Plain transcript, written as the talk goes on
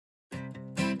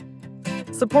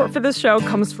Support for this show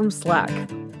comes from Slack.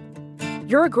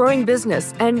 You're a growing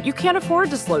business, and you can't afford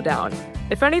to slow down.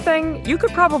 If anything, you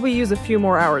could probably use a few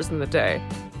more hours in the day.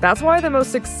 That's why the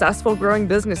most successful growing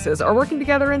businesses are working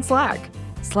together in Slack.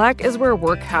 Slack is where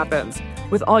work happens,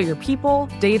 with all your people,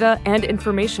 data, and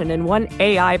information in one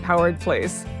AI-powered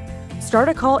place. Start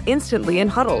a call instantly in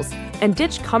huddles and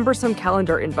ditch cumbersome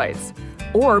calendar invites.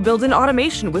 Or build an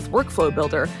automation with Workflow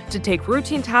Builder to take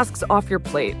routine tasks off your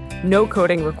plate. No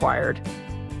coding required.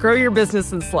 Grow your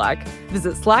business in Slack.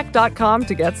 Visit slack.com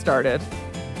to get started.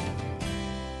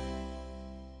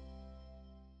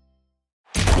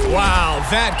 Wow,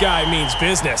 that guy means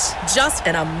business. Just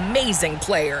an amazing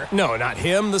player. No, not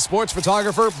him, the sports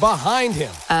photographer behind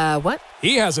him. What?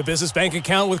 He has a business bank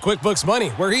account with QuickBooks Money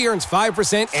where he earns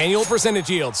 5% annual percentage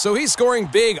yield, so he's scoring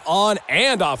big on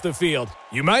and off the field.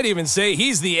 You might even say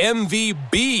he's the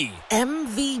MVB.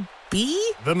 MVP?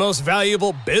 The most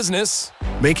valuable business.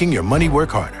 Making your money work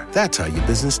harder. That's how you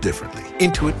business differently.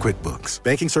 Intuit QuickBooks.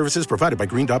 Banking services provided by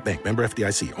Green Dot Bank. Member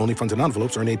FDIC. Only funds and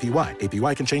envelopes earn APY.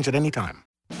 APY can change at any time.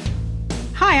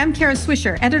 Hi, I'm Kara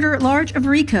Swisher, editor-at-large of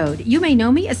Recode. You may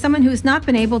know me as someone who's not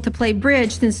been able to play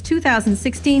bridge since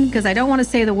 2016 because I don't want to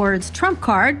say the words trump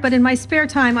card, but in my spare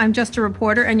time, I'm just a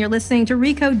reporter, and you're listening to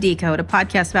Recode Decode, a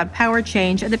podcast about power,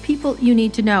 change, and the people you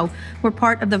need to know. We're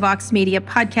part of the Vox Media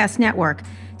Podcast Network.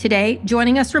 Today,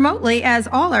 joining us remotely, as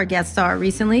all our guests are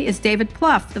recently, is David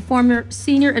Plouffe, the former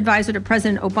senior advisor to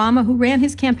President Obama who ran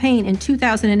his campaign in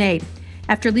 2008.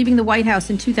 After leaving the White House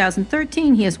in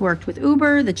 2013, he has worked with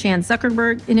Uber, the Chan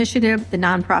Zuckerberg Initiative, the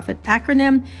nonprofit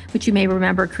acronym, which you may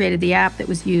remember created the app that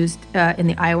was used in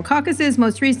the Iowa caucuses.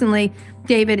 Most recently,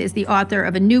 David is the author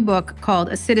of a new book called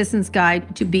A Citizen's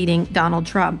Guide to Beating Donald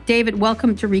Trump. David,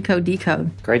 welcome to Recode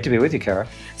Decode. Great to be with you, Kara.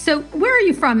 So where are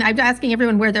you from? I'm asking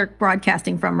everyone where they're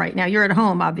broadcasting from right now. You're at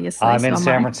home, obviously. I'm in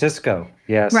San Francisco,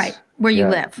 yes. Right, where you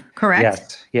live,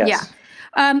 correct? Yes. Yeah.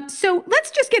 So let's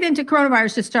just get into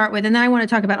coronavirus to start with, and then I want to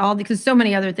talk about because so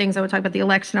many other things. I want to talk about the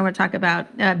election. I want to talk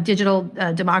about digital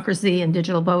democracy and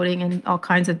digital voting and all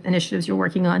kinds of initiatives you're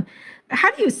working on.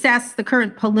 How do you assess the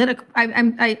current political?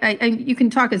 You can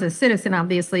talk as a citizen,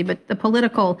 obviously, but the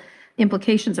political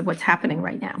implications of what's happening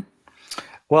right now.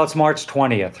 Well, it's March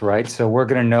 20th, right? So we're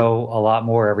going to know a lot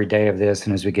more every day of this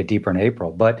and as we get deeper in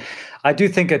April. But I do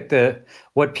think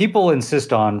what people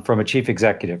insist on from a chief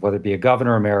executive, whether it be a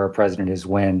governor, a mayor, or a president, is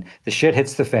when the shit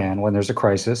hits the fan, when there's a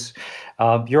crisis,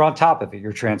 you're on top of it.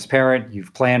 You're transparent.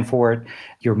 You've planned for it.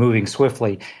 You're moving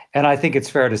swiftly. And I think it's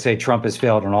fair to say Trump has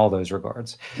failed in all those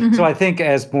regards. Mm-hmm. So I think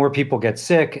as more people get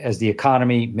sick, as the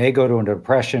economy may go to a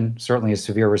depression, certainly a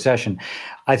severe recession,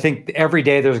 I think every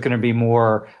day there's going to be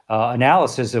more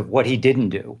analysis of what he didn't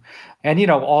do. And,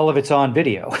 all of it's on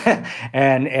video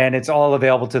and it's all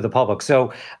available to the public.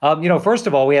 So, first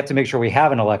of all, we have to make sure we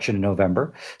have an election in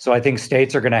November. So I think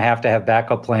states are going to have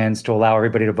backup plans to allow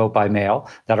everybody to vote by mail.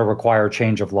 That'll require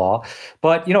change of law.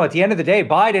 But, at the end of the day,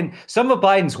 some of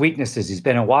Biden's weaknesses, he's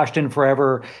been in Washington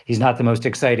forever. He's not the most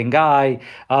exciting guy,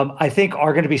 I think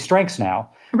are going to be strengths now.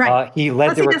 Right. He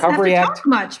led the Recovery Act. Talk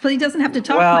much, but he doesn't have to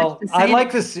talk much. I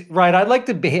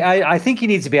think he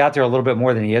needs to be out there a little bit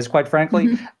more than he is, quite frankly.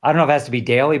 Mm-hmm. I don't know if it has to be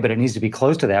daily, but it needs to be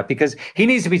close to that because he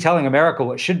needs to be telling America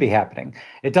what should be happening.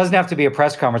 It doesn't have to be a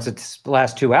press conference that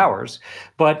lasts 2 hours,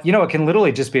 but, it can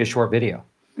literally just be a short video.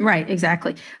 Right,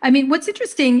 exactly. I mean, what's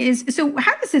interesting is, so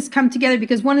how does this come together?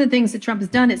 Because one of the things that Trump has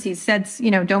done is he said,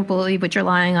 don't believe what your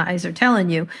lying eyes are telling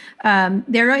you.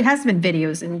 There has been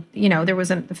videos and, there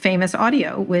was a famous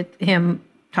audio with him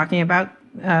talking about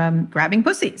grabbing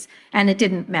pussies and it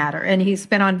didn't matter. And he's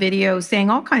been on video saying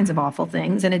all kinds of awful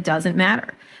things and it doesn't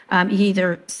matter. He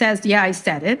either says, yeah, I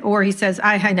said it, or he says,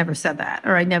 I never said that,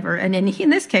 or I never. And in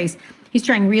this case, he's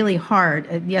trying really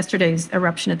hard. Yesterday's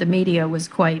eruption at the media was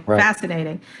quite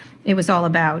fascinating. It was all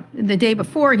about, the day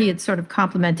before, he had sort of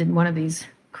complimented one of these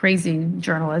crazy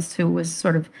journalists who was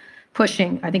sort of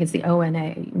pushing, I think it's the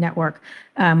ONA network,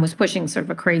 was pushing sort of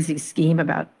a crazy scheme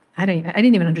about, I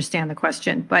didn't even understand the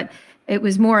question, but it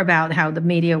was more about how the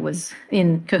media was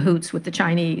in cahoots with the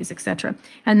Chinese, et cetera.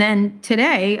 And then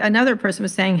today, another person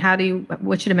was saying,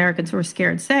 what should Americans who are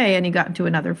scared say? And he got into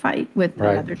another fight with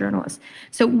another journalist.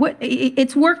 So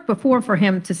it's worked before for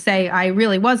him to say, I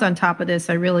really was on top of this.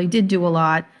 I really did do a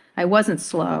lot. I wasn't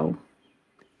slow.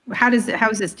 How is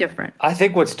this different? I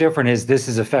think what's different is this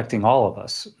is affecting all of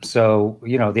us. So,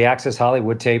 the Access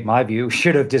Hollywood tape, my view,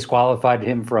 should have disqualified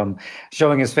him from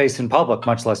showing his face in public,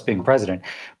 much less being president.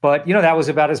 But, that was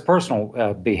about his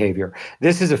personal behavior.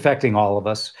 This is affecting all of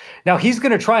us. Now, he's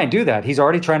going to try and do that. He's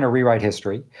already trying to rewrite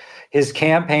history. His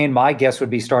campaign, my guess would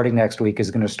be starting next week,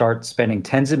 is going to start spending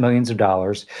tens of millions of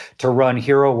dollars to run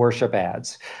hero worship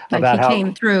ads. Like about he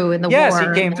came through in the war. Yes,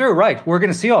 he came through, right. We're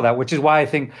going to see all that, which is why I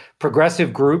think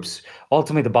progressive groups,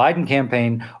 ultimately the Biden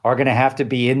campaign, are going to have to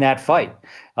be in that fight.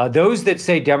 Those that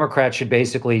say Democrats should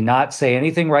basically not say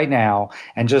anything right now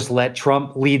and just let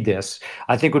Trump lead this,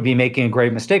 I think would be making a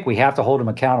great mistake. We have to hold him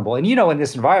accountable. And, in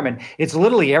this environment, it's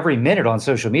literally every minute on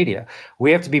social media.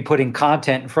 We have to be putting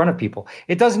content in front of people.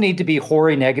 It doesn't need to be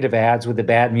hoary negative ads with the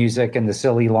bad music and the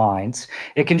silly lines.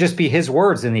 It can just be his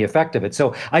words and the effect of it.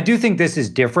 So I do think this is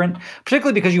different,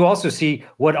 particularly because you also see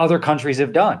what other countries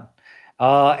have done.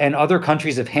 And other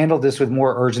countries have handled this with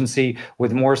more urgency,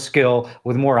 with more skill,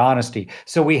 with more honesty.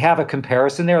 So we have a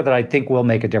comparison there that I think will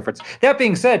make a difference. That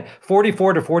being said,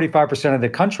 44 to 45% of the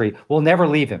country will never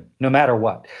leave him, no matter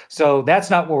what. So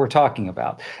that's not what we're talking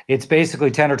about. It's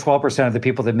basically 10 or 12% of the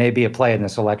people that may be at play in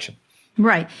this election.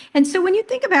 Right. And so when you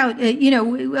think about,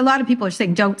 a lot of people are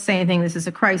saying, don't say anything. This is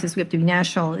a crisis. We have to be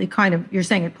national. You're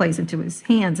saying it plays into his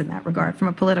hands in that regard from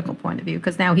a political point of view,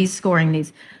 because now he's scoring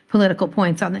these political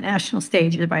points on the national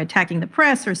stage by attacking the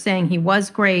press or saying he was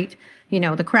great.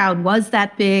 The crowd was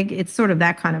that big. It's sort of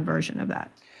that kind of version of that.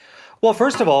 Well,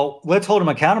 first of all, let's hold him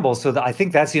accountable. So that I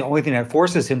think that's the only thing that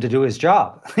forces him to do his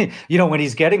job. When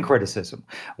he's getting criticism,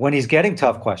 when he's getting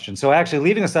tough questions. So actually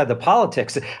leaving aside the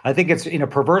politics, I think it's in a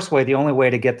perverse way, the only way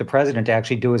to get the president to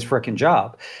actually do his frickin'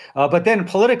 job. But then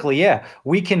politically,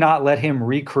 we cannot let him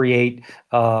recreate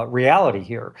reality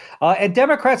here. And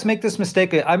Democrats make this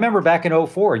mistake. I remember back in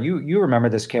 2004, you remember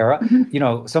this, Kara.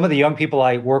 Mm-hmm. Some of the young people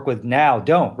I work with now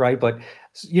don't, right? But,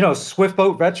 Swift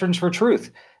Boat Veterans for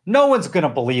Truth. No one's going to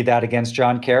believe that against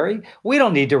John Kerry. We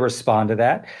don't need to respond to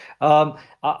that.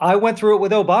 I went through it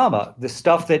with Obama, the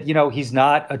stuff that, he's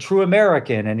not a true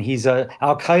American and he's a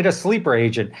Al-Qaeda sleeper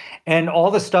agent and all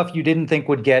the stuff you didn't think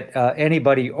would get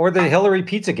anybody, or the Hillary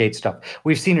Pizzagate stuff.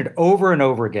 We've seen it over and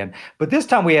over again. But this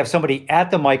time we have somebody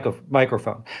at the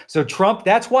microphone. So Trump,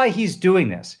 that's why he's doing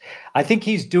this. I think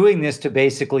he's doing this to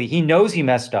basically, he knows he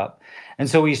messed up. And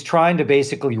so he's trying to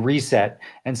basically reset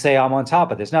and say, I'm on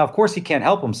top of this. Now, of course, he can't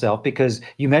help himself because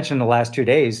you mentioned the last 2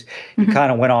 days, he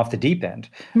kind of went off the deep end.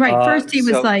 Right. First, he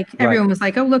was everyone was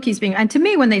like, oh, look, he's being, and to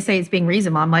me, when they say he's being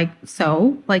reasonable, I'm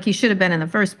like, he should have been in the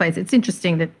first place. It's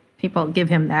interesting that people give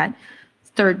him that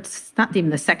third, not even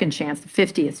the second chance, the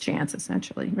 50th chance,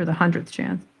 essentially, or the 100th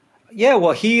chance. Yeah,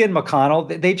 well, he and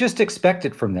McConnell, they just expect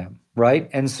it from them, right?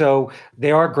 And so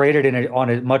they are graded on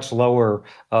a much lower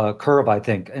curve, I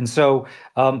think. And so,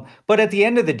 but at the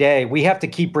end of the day, we have to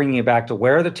keep bringing it back to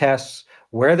where are the tests,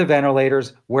 where are the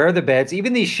ventilators, where are the beds?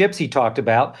 Even these ships he talked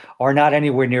about are not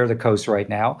anywhere near the coast right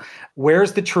now.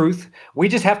 Where's the truth? We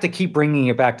just have to keep bringing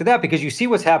it back to that because you see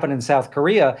what's happened in South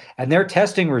Korea and their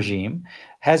testing regime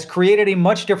has created a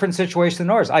much different situation than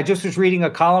ours. I just was reading a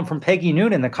column from Peggy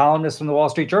Noonan, the columnist from the Wall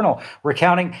Street Journal,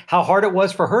 recounting how hard it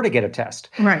was for her to get a test.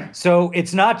 Right. So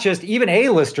it's not just, even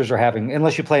A-listers are having,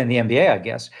 unless you play in the NBA, I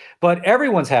guess, but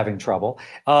everyone's having trouble.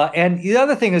 And the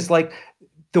other thing is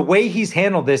the way he's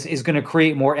handled this is going to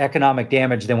create more economic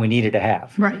damage than we needed to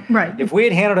have. Right. If we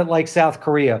had handled it like South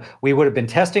Korea, we would have been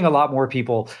testing a lot more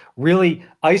people, really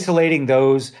isolating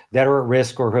those that are at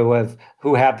risk or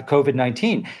who have the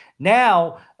COVID-19.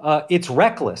 Now it's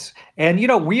reckless. And,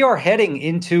 we are heading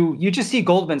into, you just see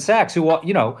Goldman Sachs, who,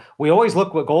 we always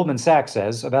look what Goldman Sachs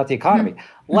says about the economy.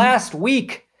 Mm-hmm. Last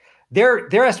week,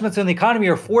 their estimates on the economy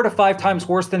are 4 to 5 times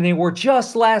worse than they were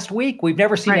just last week. We've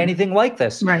never seen anything like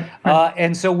this. Right.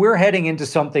 And so we're heading into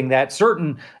something that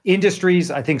certain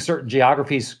industries, I think certain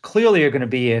geographies clearly are going to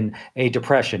be in a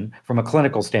depression from a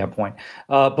clinical standpoint.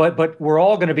 But we're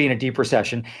all going to be in a deep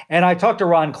recession. And I talked to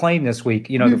Ron Klain this week,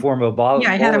 the former Obama.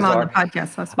 Yeah, I had him on the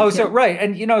podcast last week. Oh, so right.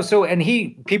 And,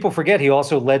 people forget he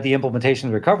also led the implementation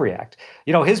of the Recovery Act.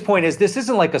 His point is this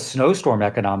isn't like a snowstorm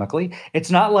economically.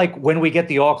 It's not like when we get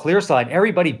the all clear side,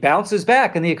 everybody bounces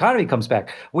back and the economy comes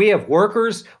back. We have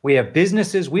workers, we have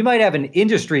businesses, we might have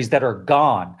industries that are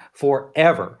gone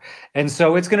forever. And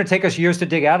so it's going to take us years to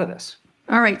dig out of this.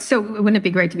 All right. So wouldn't it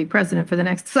be great to be president for the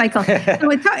next cycle?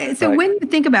 So when you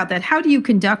think about that, how do you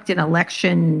conduct an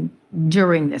election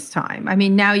during this time? I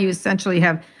mean, now you essentially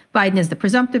have Biden as the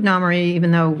presumptive nominee,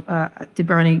 even though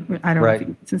Bernie, I don't know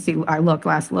if since I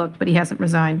last looked, but he hasn't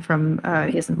resigned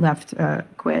he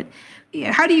hasn't quit.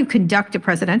 How do you conduct a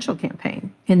presidential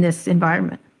campaign in this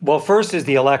environment? Well, first is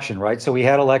the election, right? So we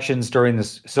had elections during the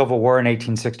Civil War in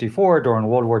 1864, during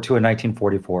World War II in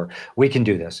 1944. We can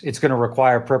do this. It's going to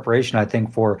require preparation, I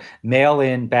think, for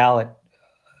mail-in ballot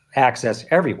access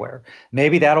everywhere.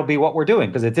 Maybe that'll be what we're doing,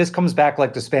 because if this comes back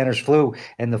like the Spanish flu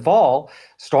in the fall,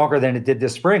 stronger than it did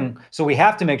this spring, so we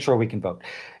have to make sure we can vote.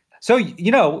 So,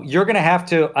 you're going to have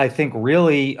to, I think,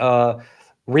 really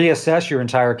reassess your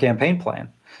entire campaign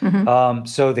plan.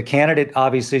 So the candidate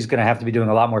obviously is going to have to be doing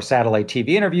a lot more satellite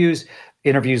TV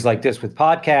interviews like this with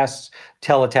podcasts,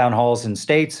 teletown halls in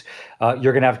states.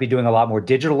 You're going to have to be doing a lot more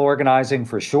digital organizing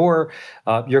for sure.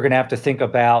 You're going to have to think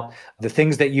about the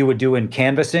things that you would do in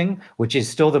canvassing, which is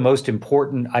still the most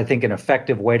important, I think, an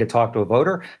effective way to talk to a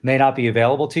voter, may not be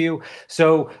available to you.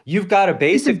 So you've got to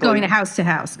basically— This is going house to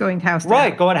house. Going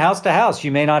house to house.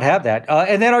 You may not have that.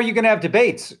 And then are you going to have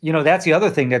debates? That's the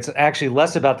other thing that's actually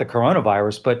less about the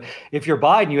coronavirus. But if you're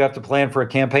Biden, you have to plan for a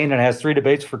campaign that has 3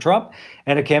 debates for Trump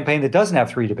and a campaign that doesn't have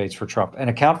 3 debates for Trump and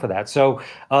account for that. So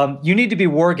you need to be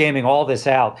wargaming all this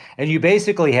out. And you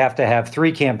basically have to have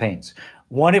 3 campaigns.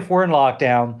 One if we're in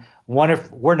lockdown, one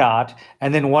if we're not,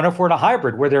 and then one if we're in a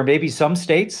hybrid where there may be some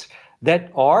states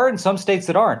that are and some states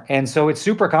that aren't. And so it's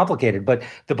super complicated. But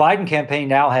the Biden campaign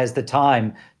now has the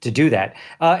time to do that.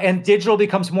 And digital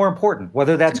becomes more important,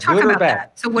 whether that's good or bad.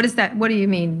 That. So what is that? What do you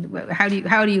mean? How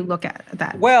do you look at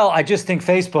that? Well, I just think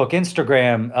Facebook,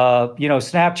 Instagram,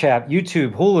 Snapchat,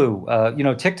 YouTube,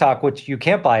 Hulu, TikTok, which you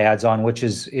can't buy ads on, which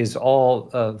is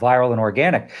all viral and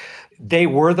organic. They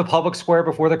were the public square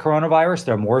before the coronavirus.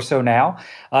 They're more so now.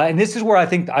 And this is where I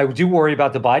think I do worry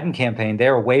about the Biden campaign.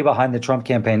 They're way behind the Trump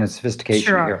campaign in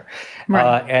sophistication here.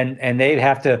 Right. And they'd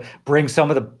have to bring some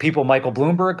of the people Michael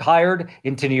Bloomberg hired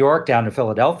into New York down to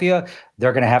Philadelphia.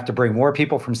 They're going to have to bring more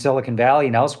people from Silicon Valley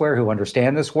and elsewhere who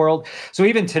understand this world. So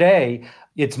even today,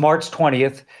 it's March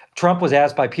 20th. Trump was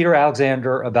asked by Peter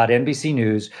Alexander about NBC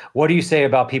News, what do you say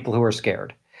about people who are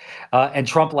scared? And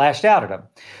Trump lashed out at him.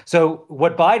 So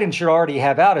what Biden should already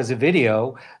have out is a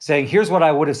video saying, here's what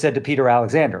I would have said to Peter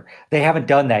Alexander. They haven't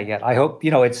done that yet. I hope,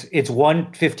 it's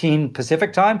 1:15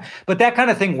 Pacific time, but that kind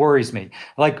of thing worries me.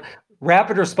 Like,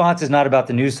 rapid response is not about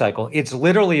the news cycle. It's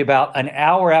literally about an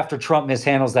hour after Trump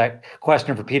mishandles that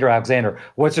question for Peter Alexander.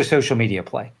 What's their social media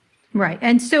play? Right.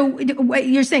 And so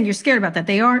you're saying you're scared about that.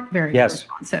 They aren't very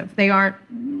responsive. They aren't.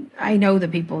 I know the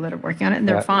people that are working on it and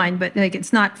they're fine, but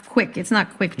it's not quick. It's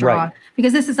not quick draw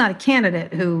because this is not a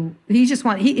candidate who a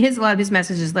lot of his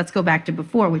messages, let's go back to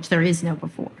before, which there is no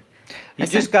before. You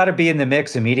just got to be in the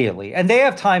mix immediately. And they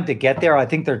have time to get there. I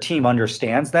think their team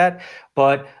understands that,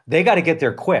 but they got to get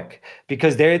there quick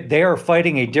because they are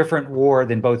fighting a different war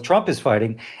than both Trump is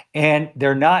fighting. And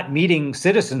they're not meeting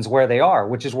citizens where they are,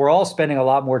 which is we're all spending a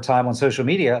lot more time on social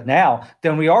media now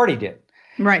than we already did.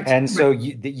 Right. And so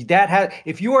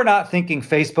if you are not thinking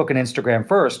Facebook and Instagram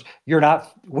first, you're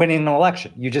not winning an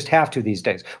election. You just have to these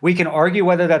days. We can argue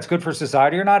whether that's good for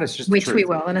society or not. It's just which we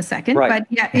will in a second. Right.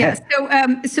 But yeah.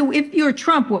 So if you're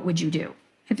Trump, what would you do?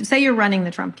 If say you're running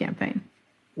the Trump campaign.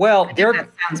 Well, that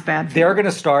sounds bad. They're going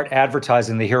to start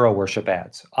advertising the hero worship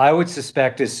ads. I would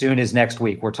suspect as soon as next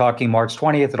week. We're talking March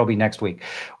 20th. It'll be next week,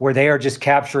 where they are just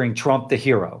capturing Trump, the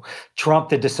hero, Trump,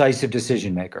 the decisive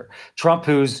decision maker, Trump,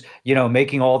 who's,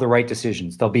 making all the right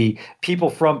decisions. There'll be people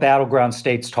from battleground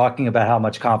states talking about how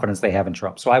much confidence they have in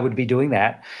Trump. So I would be doing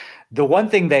that. The one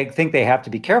thing they think they have to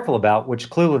be careful about, which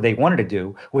clearly they wanted to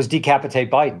do, was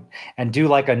decapitate Biden and do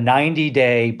like a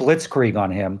 90-day blitzkrieg on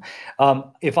him.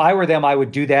 If I were them, I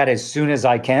would do that as soon as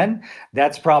I can.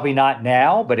 That's probably not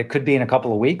now, but it could be in a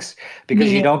couple of weeks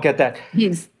because you don't get that.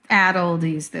 He's addled,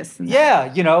 he's this and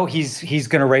that. Yeah, he's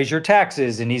going to raise your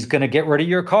taxes and he's going to get rid of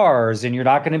your cars and you're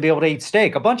not going to be able to eat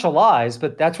steak. A bunch of lies,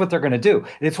 but that's what they're going to do.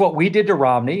 It's what we did to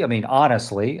Romney,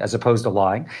 honestly, as opposed to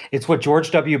lying. It's what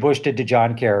George W. Bush did to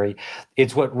John Kerry.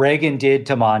 It's what Reagan did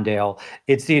to Mondale.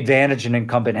 It's the advantage an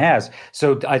incumbent has.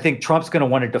 So I think Trump's going to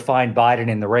want to define Biden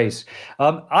in the race.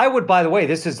 I would, by the way,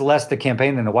 this is less the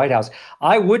campaign than the White House.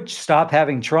 I would stop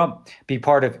having Trump be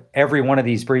part of every one of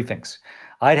these briefings.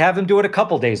 I'd have him do it a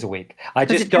couple days a week. I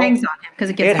just don't. Hangs on him because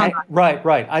it gets hung on.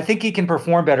 Right. I think he can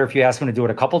perform better if you ask him to do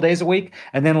it a couple days a week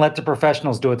and then let the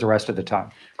professionals do it the rest of the time.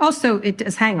 Also, it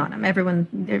does hang on him.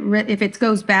 If it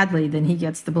goes badly, then he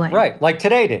gets the blame. Right, like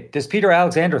today did. This Peter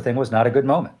Alexander thing was not a good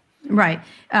moment. Right,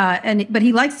 but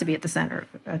he likes to be at the center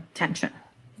of attention.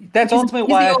 That's ultimately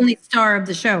why he's the only star of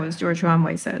the show, as George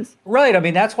Conway says. Right.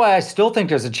 That's why I still think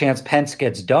there's a chance Pence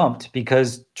gets dumped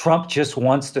because Trump just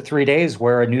wants the 3 days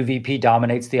where a new VP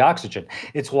dominates the oxygen.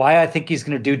 It's why I think he's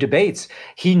going to do debates.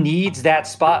 He needs that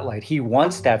spotlight. He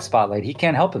wants that spotlight. He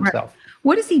can't help himself. Right.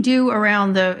 What does he do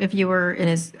around if you were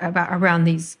in around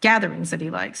these gatherings that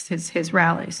he likes, his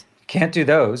rallies? Can't do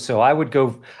those. So I'd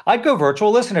go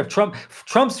virtual. Listen, if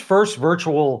Trump's first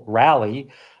virtual rally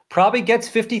probably gets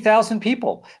 50,000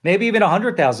 people, maybe even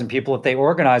 100,000 people if they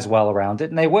organize well around it,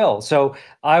 and they will. So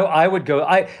I would go.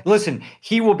 Listen,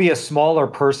 he will be a smaller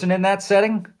person in that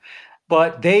setting,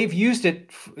 but they've used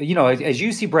it, as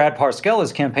you see Brad Parscale,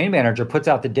 his campaign manager, puts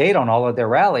out the data on all of their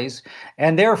rallies,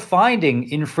 and they're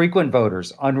finding infrequent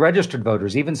voters, unregistered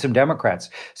voters, even some Democrats.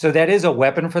 So that is a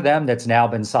weapon for them that's now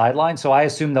been sidelined. So I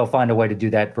assume they'll find a way to do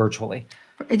that virtually.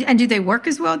 And do they work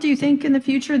as well, do you think, in the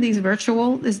future, these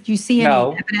virtual? Do you see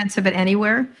any evidence of it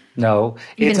anywhere? No.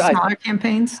 Even smaller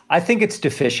campaigns? I think it's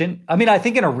deficient. I mean, I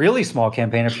think in a really small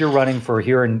campaign, if you're running for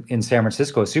here in San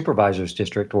Francisco, a supervisor's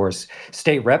district or a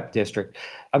state rep district,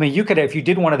 I mean, you could, if you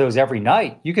did one of those every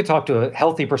night, you could talk to a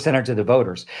healthy percentage of the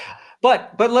voters.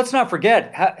 But let's not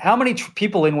forget how many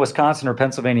people in Wisconsin or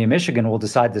Pennsylvania, Michigan will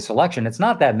decide this election. It's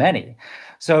not that many.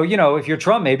 So, if you're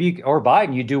Trump, maybe, or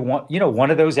Biden, you do one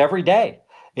of those every day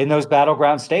in those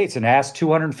battleground states and ask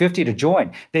 250 to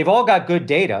join. They've all got good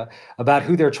data about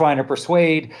who they're trying to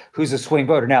persuade, who's a swing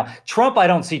voter. Now, Trump, I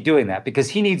don't see doing that because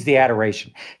he needs the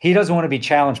adoration. He doesn't want to be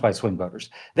challenged by swing voters.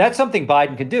 That's something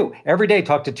Biden can do. Every day,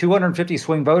 talk to 250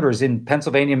 swing voters in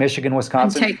Pennsylvania, Michigan,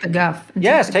 Wisconsin. And take the guff.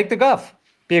 Yes, take the guff.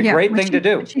 Be a great thing to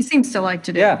do. Which he seems to like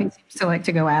to do. Yeah. He seems to like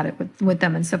to go at it with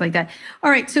them and stuff like that. All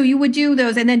right, so you would do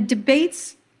those, and then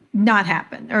debates not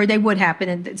happen, or they would happen,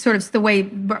 and sort of the way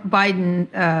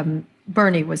Biden,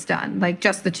 Bernie was done, like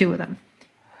just the two of them.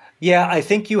 Yeah, I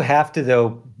think you have to,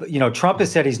 though. Trump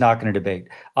has said he's not going to debate.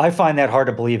 I find that hard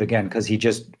to believe, again, because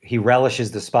he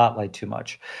relishes the spotlight too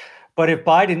much. But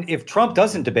if Trump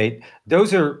doesn't debate,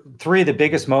 those are three of the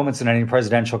biggest moments in any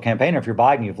presidential campaign. If you're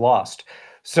Biden, you've lost.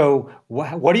 So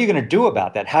what are you going to do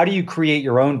about that? How do you create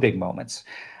your own big moments?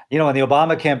 In the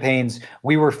Obama campaigns,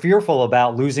 we were fearful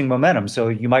about losing momentum. So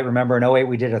you might remember in 2008,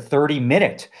 we did a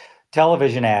 30-minute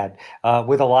television ad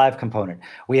with a live component.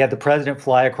 We had the president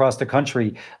fly across the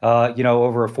country,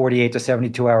 over a 48 to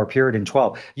 72-hour period in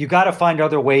 2012. You got to find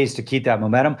other ways to keep that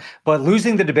momentum. But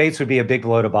losing the debates would be a big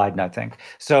blow to Biden, I think.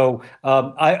 So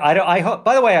I hope.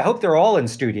 By the way, I hope they're all in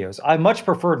studios. I much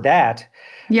preferred that.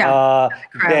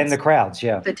 Than the crowds,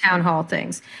 yeah. The town hall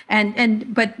things.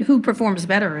 But who performs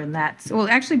better in that? Well,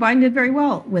 actually, Biden did very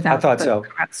well without the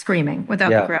crowd screaming, without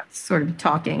the crowd sort of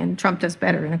talking, and Trump does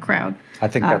better in a crowd. I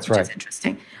think that's right. Which is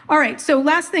interesting. All right, so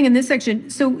last thing in this section.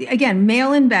 So again,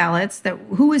 mail-in ballots,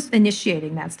 who is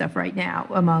initiating that stuff right now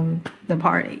among the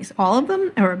parties? All of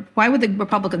them? Or why would the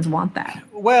Republicans want that?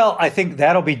 Well, I think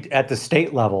that'll be at the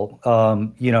state level.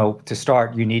 To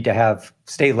start, you need to have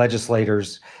state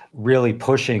legislators really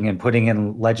pushing and putting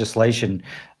in legislation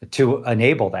to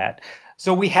enable that.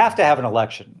 So we have to have an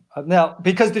election. Now,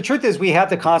 because the truth is we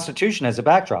have the Constitution as a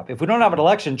backdrop. If we don't have an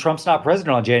election, Trump's not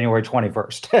president on January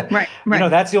 21st. Right.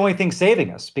 That's the only thing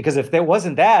saving us. Because if there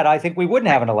wasn't that, I think we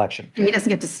wouldn't have an election. He doesn't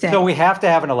get to stay. So we have to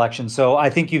have an election. So I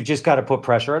think you've just got to put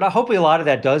pressure. And hopefully a lot of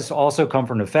that does also come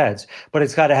from the feds, but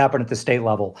it's got to happen at the state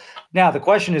level. Now, the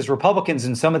question is Republicans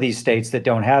in some of these states that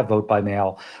don't have vote by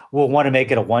mail will want to make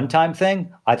it a one-time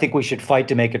thing. I think we should fight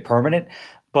to make it permanent.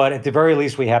 But at the very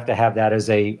least, we have to have that as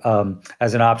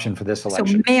an option for this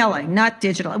election. So mailing, not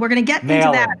digital. We're going to get into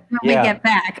that when we get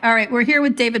back. All right, we're here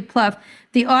with David Plouffe,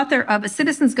 the author of A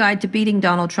Citizen's Guide to Beating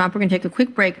Donald Trump. We're going to take a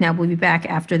quick break now. We'll be back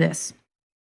after this.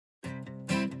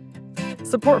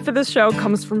 Support for this show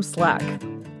comes from Slack.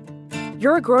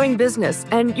 You're a growing business,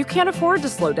 and you can't afford to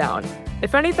slow down.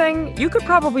 If anything, you could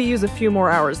probably use a few more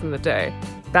hours in the day.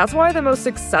 That's why the most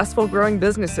successful growing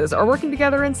businesses are working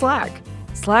together in Slack.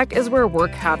 Slack is where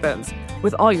work happens,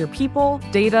 with all your people,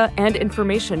 data, and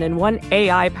information in one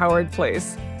AI-powered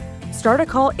place. Start a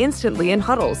call instantly in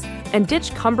huddles and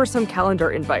ditch cumbersome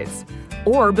calendar invites.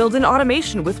 Or build an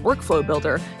automation with Workflow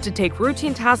Builder to take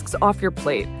routine tasks off your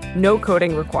plate. No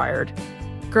coding required.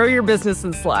 Grow your business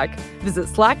in Slack. Visit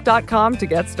slack.com to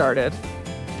get started.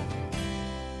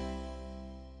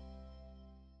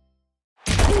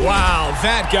 Wow,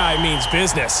 that guy means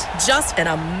business. Just an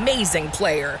amazing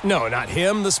player. No, not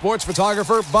him, the sports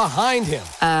photographer behind him.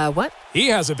 What? He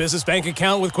has a business bank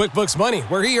account with QuickBooks Money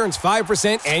where he earns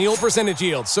 5% annual percentage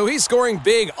yield, so he's scoring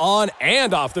big on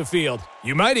and off the field.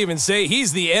 You might even say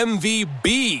he's the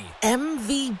MVB.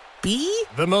 MVB?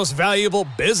 The most valuable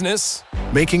business.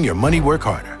 Making your money work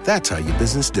harder. That's how you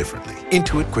business differently.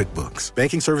 Intuit QuickBooks.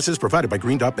 Banking services provided by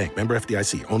Green Dot Bank. Member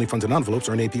FDIC. Only funds and envelopes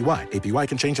earn APY. APY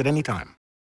can change at any time.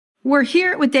 We're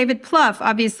here with David Plouffe.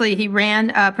 Obviously, he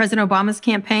ran President Obama's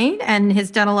campaign and has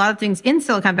done a lot of things in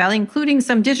Silicon Valley, including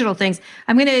some digital things.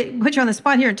 I'm going to put you on the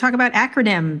spot here and talk about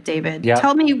Acronym, David. Yeah.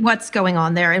 Tell me what's going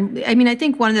on there. And I mean, I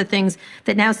think one of the things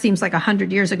that now seems like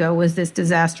 100 years ago was this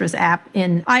disastrous app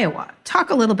in Iowa.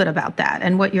 Talk a little bit about that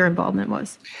and what your involvement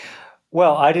was.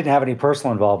 Well, I didn't have any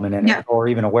personal involvement in it or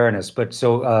even awareness, but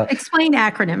so... Explain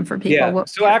Acronym for people. Yeah,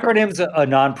 so Acronym's a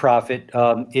nonprofit.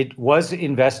 It was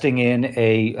investing in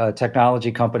a technology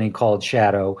company called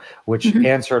Shadow, which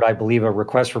answered, I believe, a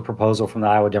request for proposal from the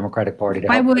Iowa Democratic Party.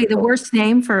 By the way, the worst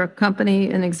name for a company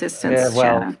in existence. Yeah,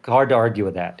 well, Shadow. Hard to argue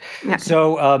with that. Yeah.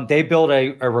 So they built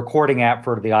a recording app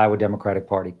for the Iowa Democratic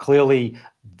Party. Clearly,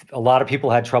 a lot of people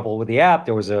had trouble with the app.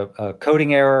 There was a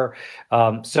coding error.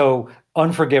 So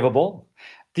unforgivable.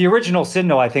 The original sin,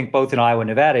 though, I think both in Iowa and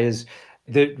Nevada, is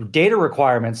the data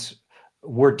requirements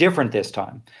were different this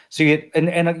time. So you got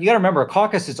to remember, a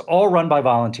caucus is all run by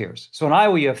volunteers. So in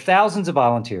Iowa, you have thousands of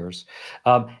volunteers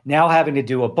now having to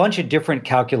do a bunch of different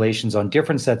calculations on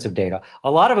different sets of data.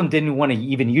 A lot of them didn't want to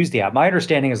even use the app. My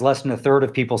understanding is less than a third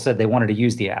of people said they wanted to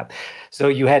use the app. So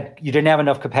you didn't have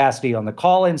enough capacity on the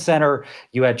call-in center.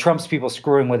 You had Trump's people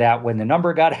screwing with that when the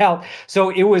number got out. So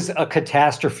it was a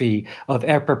catastrophe of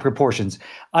epic proportions.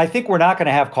 I think we're not going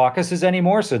to have caucuses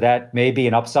anymore, so that may be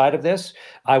an upside of this.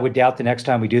 I would doubt the next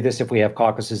time we do this if we have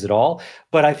caucuses at all.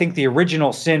 But I think the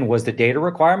original sin was the data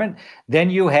requirement. Then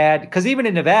you had, because even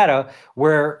in Nevada,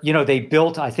 where they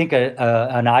built, I think, an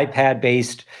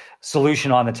iPad-based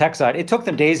solution on the tech side, it took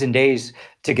them days and days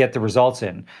to get the results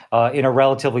in a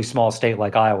relatively small state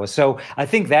like Iowa. So I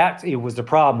think that it was the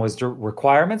problem, was the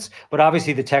requirements, but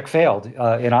obviously the tech failed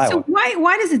in Iowa. So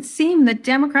why does it seem that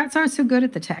Democrats aren't so good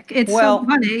at the tech? It's so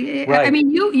funny. Right. I mean,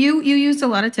 you used a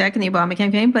lot of tech in the Obama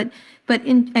campaign, but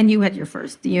you had your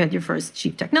first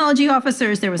chief technology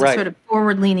officers. There was a sort of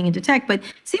forward leaning into tech, but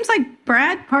it seems like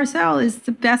Brad Parcell is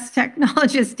the best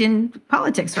technologist in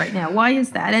politics right now. Why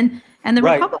is that? And the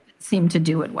Republicans seem to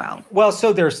do it well. Well,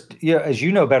 so there's, as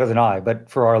you know better than I, but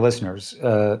for our listeners,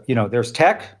 there's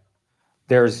tech,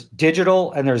 there's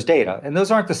digital, and there's data, and those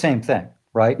aren't the same thing,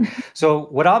 right? So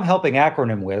what I'm helping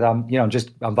Acronym with,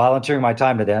 I'm volunteering my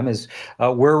time to them, is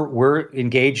we're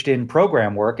engaged in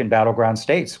program work in battleground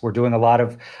states. We're doing a lot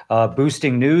of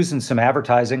boosting news and some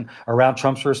advertising around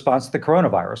Trump's response to the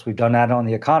coronavirus. We've done that on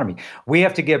the economy. We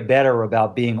have to get better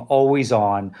about being always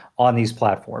on these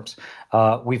platforms.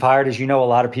 We've hired, as you know, a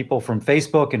lot of people from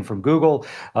Facebook and from Google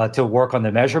to work on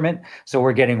the measurement. So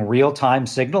we're getting real-time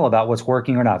signal about what's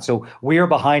working or not. So we are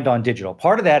behind on digital.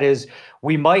 Part of that is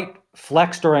we might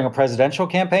flex during a presidential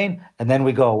campaign and then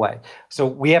we go away. So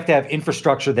we have to have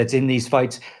infrastructure that's in these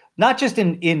fights, not just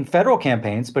in federal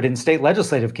campaigns, but in state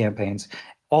legislative campaigns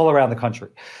all around the country.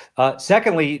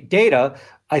 Secondly, data.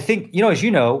 I think, as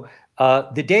you know,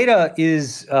 the data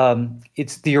is,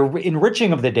 it's the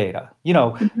enriching of the data,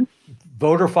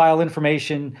 voter file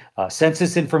information,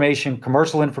 census information,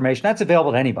 commercial information, that's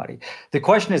available to anybody. The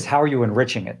question is, how are you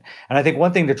enriching it? And I think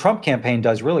one thing the Trump campaign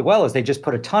does really well is they just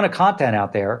put a ton of content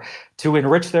out there to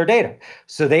enrich their data.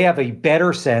 So they have a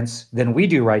better sense than we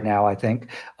do right now, I think,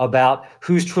 about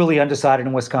who's truly undecided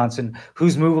in Wisconsin,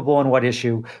 who's movable on what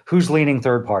issue, who's leaning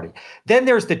third party. Then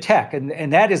there's the tech.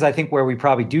 And that is, I think, where we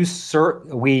probably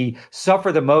we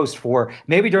suffer the most for.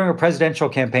 Maybe during a presidential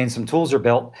campaign, some tools are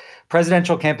built,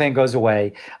 presidential campaign goes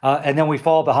away, and then we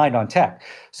fall behind on tech.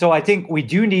 So I think we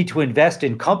do need to invest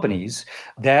in companies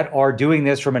that are doing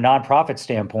this from a nonprofit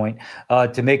standpoint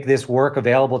to make this work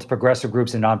available to progressive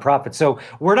groups and nonprofits. So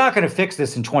we're not going to fix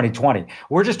this in 2020.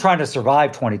 We're just trying to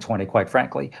survive 2020, quite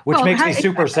frankly, which makes me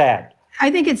super sad.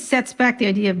 I think it sets back the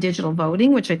idea of digital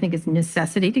voting, which I think is a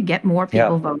necessity to get more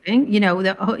people voting.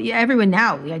 Everyone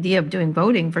now, the idea of doing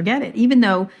voting, forget it. Even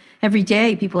though every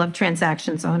day people have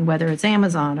transactions on whether it's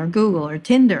Amazon or Google or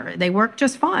Tinder, they work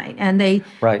just fine. And they,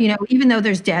 even though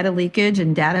there's data leakage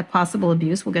and data possible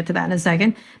abuse, we'll get to that in a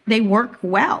second, they work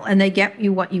well and they get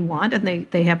you what you want and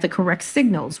they have the correct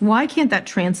signals. Why can't that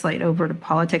translate over to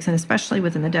politics and especially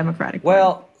within the Democratic Party?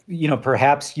 Well,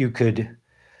 perhaps you could,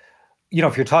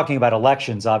 if you're talking about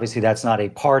elections, obviously that's not a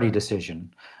party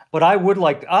decision. But I would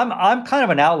I'm kind of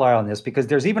an outlier on this because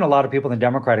there's even a lot of people in the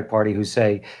Democratic Party who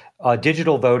say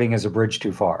digital voting is a bridge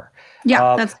too far.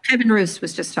 Yeah, that's Kevin Roose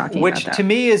was just talking about that. Which to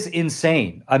me is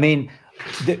insane. I mean,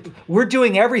 we're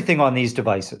doing everything on these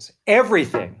devices,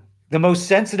 everything. The most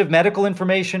sensitive medical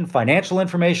information, financial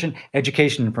information,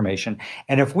 education information.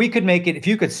 And if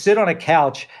you could sit on a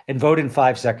couch and vote in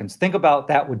 5 seconds, think about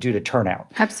that would do to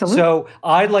turnout. Absolutely. So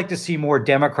I'd like to see more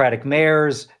Democratic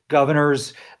mayors,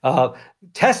 governors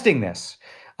testing this.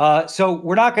 So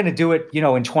we're not going to do it,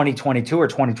 in 2022 or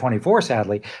 2024,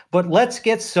 sadly. But let's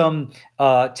get some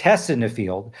tests in the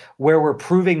field where we're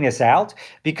proving this out.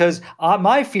 Because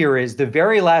my fear is the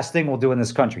very last thing we'll do in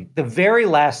this country, the very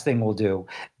last thing we'll do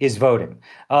is voting.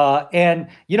 And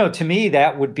to me,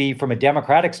 that would be, from a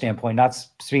Democratic standpoint, not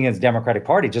speaking as a Democratic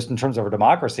Party, just in terms of our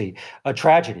democracy, a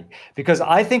tragedy. Because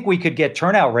I think we could get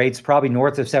turnout rates probably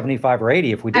north of 75 or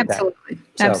 80 if we did Absolutely.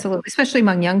 that. Absolutely. Especially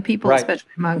among young people, Right.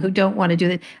 especially among who don't want to do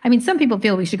that. I mean, some people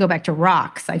feel we should go back to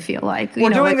rocks, I feel like. We're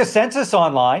doing the census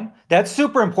online. That's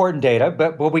super important data,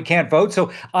 but we can't vote.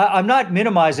 So I'm not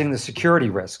minimizing the security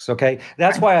risks, okay?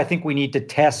 That's why I think we need to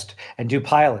test and do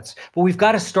pilots. But we've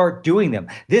got to start doing them.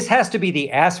 This has to be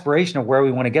the aspiration of where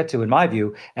we want to get to, in my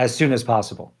view, as soon as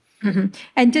possible. Mm-hmm.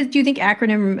 And do you think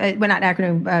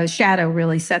shadow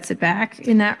really sets it back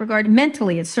in that regard?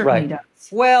 Mentally, it certainly does.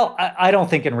 Well, I don't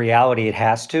think in reality it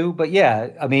has to, but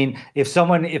yeah, I mean, if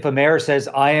a mayor says,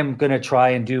 I am going to try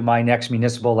and do my next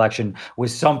municipal election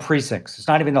with some precincts, it's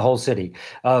not even the whole city,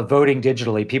 voting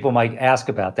digitally, people might ask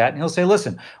about that. And he'll say,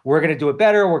 listen, we're going to do it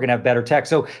better. We're going to have better tech.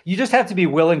 So you just have to be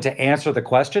willing to answer the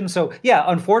question. So yeah,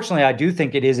 unfortunately, I do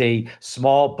think it is a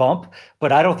small bump,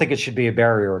 but I don't think it should be a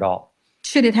barrier at all.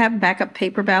 Should it have backup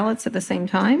paper ballots at the same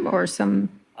time, or some?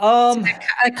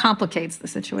 That complicates the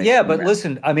situation. Yeah, but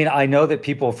listen, I mean, I know that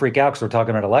people freak out because we're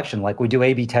talking about election. Like, we do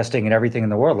A/B testing and everything in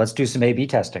the world. Let's do some A/B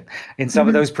testing. In some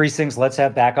of those precincts, let's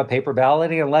have backup paper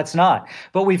balloting, and let's not.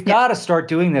 But we've got to start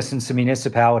doing this in some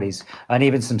municipalities and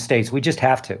even some states. We just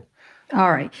have to.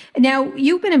 All right. Now,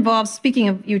 you've been involved, speaking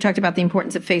of, you talked about the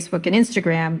importance of Facebook and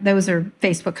Instagram. Those are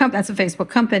that's a Facebook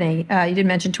company. You didn't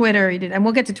mention Twitter. And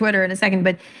we'll get to Twitter in a second.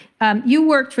 But you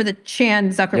worked for the Chan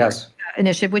Zuckerberg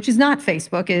initiative, which is not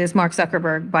Facebook. It is Mark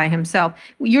Zuckerberg by himself.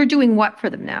 You're doing what for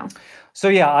them now? So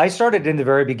yeah, I started in the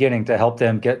very beginning to help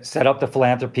them set up the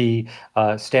philanthropy,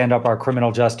 stand up our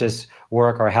criminal justice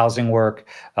work, our housing work,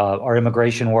 our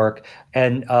immigration work.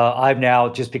 And I've now,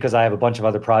 just because I have a bunch of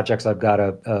other projects I've got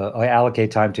to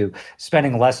allocate time to,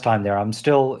 spending less time there. I'm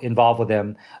still involved with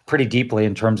them pretty deeply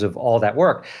in terms of all that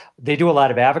work. They do a lot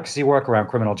of advocacy work around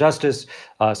criminal justice,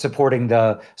 supporting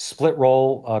the split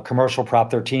roll commercial Prop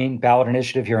 13 ballot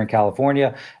initiative here in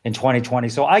California in 2020.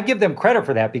 So I give them credit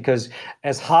for that, because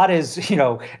as hot as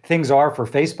things are for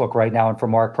Facebook right now and for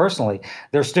Mark personally,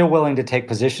 they're still willing to take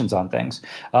positions on things.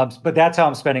 But that's how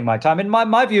I'm spending my time. And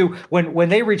my view, when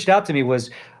they reached out to me,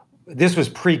 this was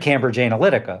pre-Cambridge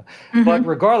Analytica. But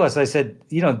regardless, I said,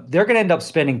 they're going to end up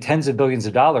spending tens of billions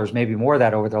of dollars, maybe more of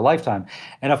that, over their lifetime.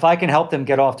 And if I can help them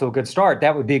get off to a good start,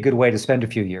 that would be a good way to spend a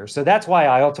few years. So that's why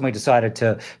I ultimately decided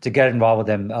to get involved with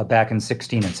them back in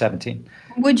 16 and 17.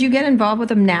 Would you get involved with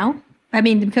them now? I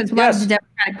mean, because a lot of the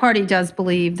Democratic Party does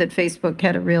believe that Facebook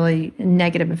had a really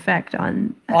negative effect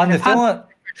on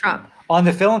Trump. On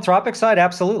the philanthropic side,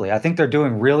 absolutely. I think they're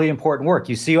doing really important work.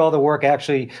 You see all the work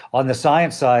actually on the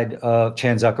science side of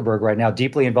Chan Zuckerberg right now,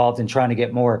 deeply involved in trying to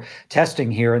get more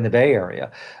testing here in the Bay Area.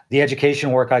 The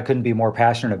education work I couldn't be more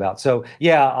passionate about. So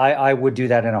yeah, I would do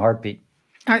that in a heartbeat.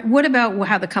 All right. What about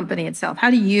how the company itself? How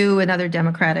do you and other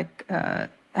Democratic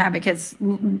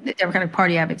Democratic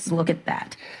Party advocates look at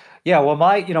that? Yeah, well,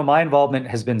 my involvement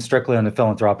has been strictly on the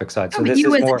philanthropic side. So this is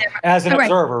more as an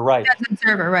observer, right? As an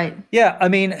observer, right. Yeah, I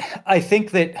mean, I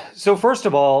think that, so first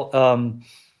of all,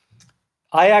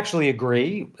 I actually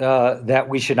agree that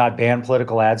we should not ban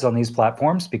political ads on these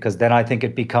platforms, because then I think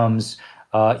it becomes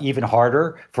even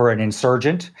harder for an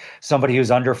insurgent, somebody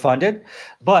who's underfunded.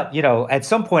 But, at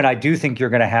some point, I do think you're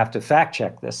going to have to fact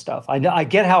check this stuff. I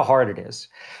get how hard it is.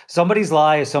 Somebody's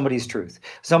lie is somebody's truth.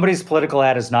 Somebody's political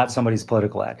ad is not somebody's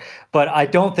political ad. But I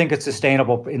don't think it's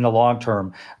sustainable in the long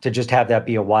term to just have that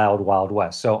be a wild, wild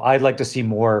west. So I'd like to see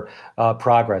more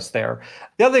progress there.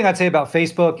 The other thing I'd say about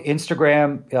Facebook,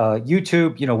 Instagram,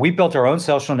 YouTube, we built our own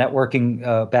social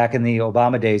networking back in the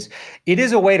Obama days. It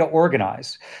is a way to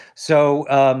organize. So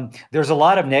there's a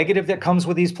lot of negative that comes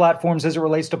with these platforms as it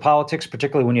relates to politics,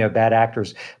 particularly when you have bad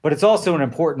actors. But it's also an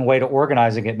important way to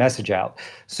organize and get message out.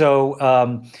 So,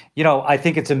 I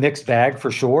think it's a mixed bag for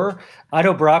sure. I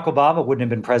know Barack Obama wouldn't have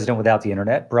been president without the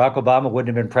internet. Barack Obama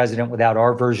wouldn't have been president without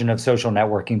our version of social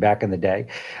networking back in the day.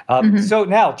 So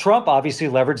now Trump obviously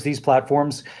leveraged these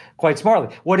platforms quite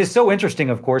smartly. What is so interesting,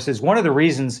 of course, is one of the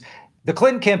reasons The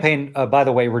Clinton campaign, by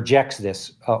the way, rejects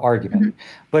this argument,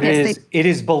 but Yes, it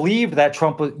is believed that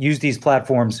Trump used these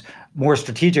platforms more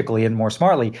strategically and more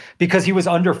smartly because he was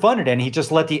underfunded and he just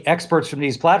let the experts from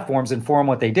these platforms inform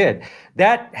what they did.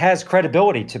 That has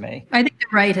credibility to me. I think the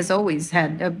right has always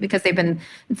had, because they've been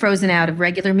frozen out of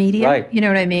regular media. Right. You know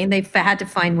what I mean? They've had to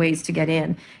find ways to get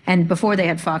in. And before they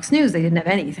had Fox News, they didn't have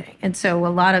anything. And so a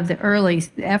lot of the early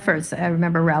efforts, I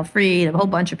remember Ralph Reed, a whole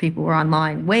bunch of people were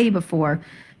online way before.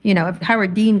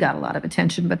 Howard Dean got a lot of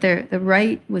attention, but the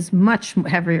right was much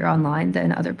heavier online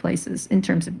than other places in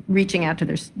terms of reaching out to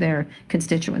their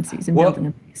constituencies and building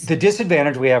a base. The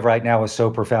disadvantage we have right now is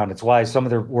so profound. It's why some of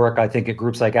the work, I think, at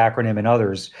groups like Acronym and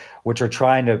others, which are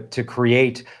trying to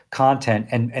create content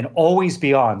and always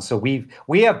beyond. So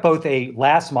we have both a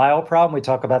last mile problem. We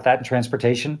talk about that in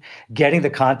transportation, getting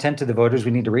the content to the voters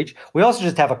we need to reach. We also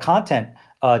just have a content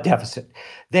deficit.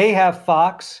 They have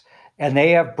Fox and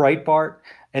they have Breitbart,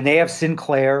 and they have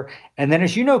Sinclair. And then,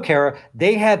 as you know, Kara,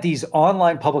 they have these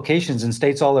online publications in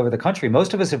states all over the country,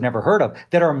 most of us have never heard of,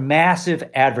 that are massive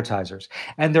advertisers.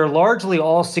 And they're largely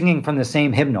all singing from the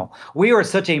same hymnal. We are at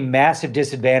such a massive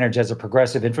disadvantage as a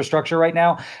progressive infrastructure right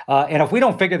now. And if we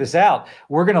don't figure this out,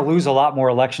 we're going to lose a lot more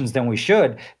elections than we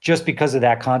should just because of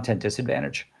that content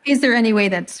disadvantage. Is there any way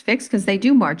that's fixed? Because they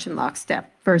do march in lockstep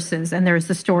and there's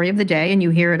the story of the day and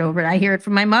you hear it over. I hear it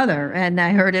from my mother and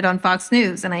I heard it on Fox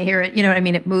News and I hear it,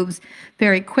 it moves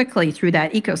very quickly through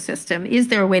that ecosystem. Is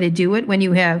there a way to do it when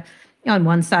you have on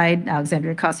one side,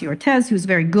 Alexandria Ocasio-Cortez, who's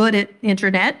very good at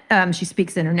internet. She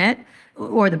speaks internet.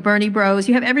 Or the Bernie bros.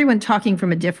 You have everyone talking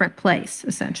from a different place,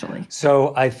 essentially.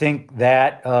 So I think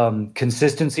that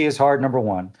consistency is hard, number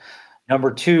one.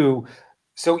 Number two,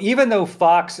 so even though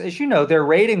Fox, as you know, their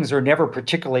ratings are never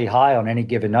particularly high on any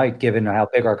given night, given how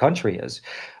big our country is,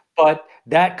 but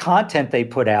that content they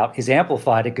put out is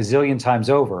amplified a gazillion times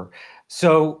over.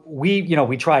 So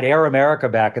we tried Air America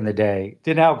back in the day.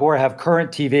 Didn't Al Gore have Current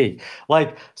TV?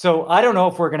 So I don't know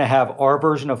if we're going to have our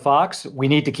version of Fox. We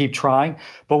need to keep trying.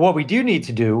 But what we do need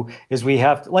to do is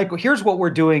here's what we're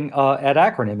doing at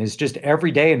Acronym is just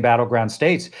every day in battleground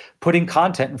states, putting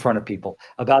content in front of people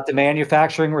about the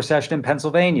manufacturing recession in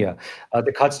Pennsylvania,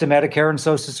 the cuts to Medicare and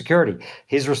Social Security,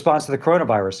 his response to the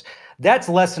coronavirus. That's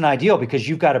less than ideal because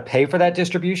you've got to pay for that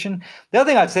distribution. The other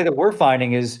thing I'd say that we're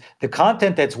finding is the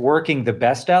content that's working the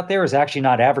best out there is actually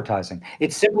not advertising.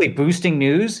 It's simply boosting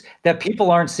news that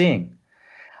people aren't seeing.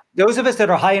 Those of us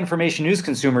that are high information news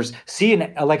consumers see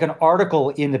an article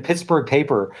in the Pittsburgh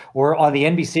paper or on the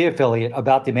NBC affiliate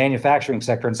about the manufacturing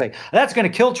sector and say, that's going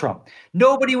to kill Trump.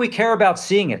 Nobody would care about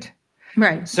seeing it.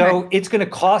 Right. So It's going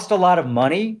to cost a lot of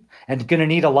money and going to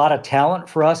need a lot of talent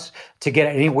for us to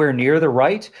get anywhere near the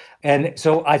right. And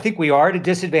so I think we are at a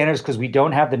disadvantage because we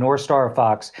don't have the North Star of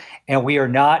Fox and we are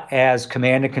not as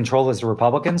command and control as the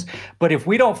Republicans. But if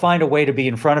we don't find a way to be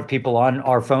in front of people on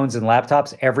our phones and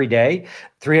laptops every day,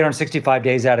 365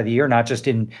 days out of the year, not just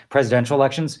in presidential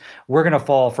elections, we're going to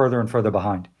fall further and further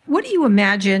behind. What do you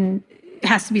imagine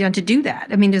has to be done to do that?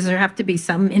 I mean, does there have to be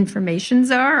some information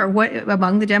czar or what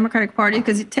among the Democratic Party?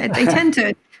 Because they tend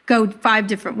to go 5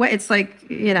 different ways. It's like,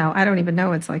 I don't even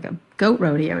know. It's like a goat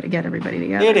rodeo to get everybody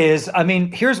together. It is. I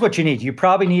mean, here's what you need. You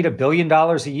probably need $1 billion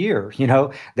a year.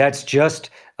 That's just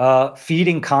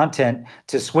feeding content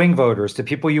to swing voters, to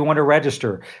people you want to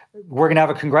register. We're going to have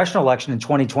a congressional election in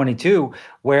 2022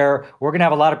 where we're going to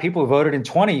have a lot of people who voted in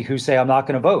 20 who say, I'm not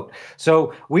going to vote.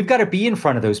 So we've got to be in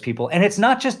front of those people. And it's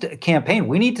not just a campaign.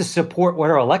 We need to support what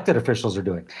our elected officials are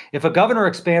doing. If a governor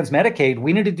expands Medicaid,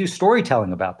 we need to do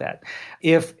storytelling about that.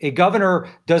 If a governor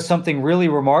does something really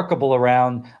remarkable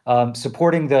around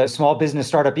supporting the small business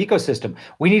startup ecosystem,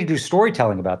 we need to do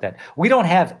storytelling about that. We don't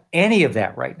have any of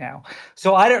that right now.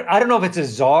 So I don't know if it's a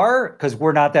czar because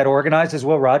we're not that organized, as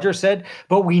Will Rogers said,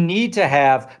 but we need to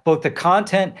have both the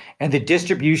content and the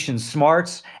distribution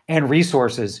smarts and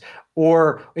resources,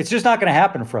 or it's just not going to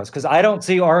happen for us because I don't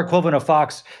see our equivalent of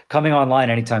Fox coming online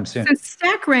anytime soon. So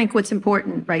stack rank what's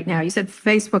important right now. You said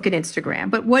Facebook and Instagram,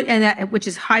 but which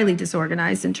is highly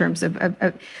disorganized in terms of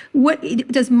what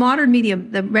does modern media,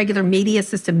 the regular media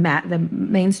system, the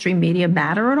mainstream media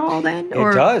matter at all then?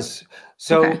 It does.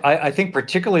 So okay. I think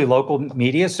particularly local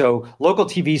media, so local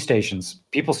TV stations,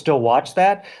 people still watch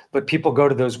that, but people go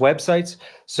to those websites.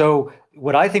 So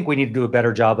what I think we need to do a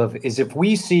better job of is if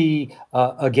we see,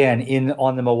 again,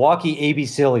 on the Milwaukee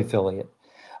ABC affiliate,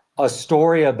 a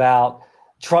story about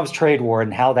Trump's trade war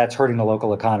and how that's hurting the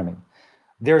local economy.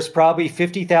 There's probably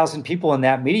 50,000 people in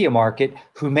that media market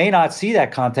who may not see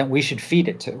that content we should feed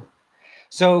it to.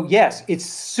 So yes, it's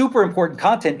super important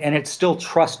content and it's still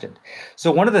trusted.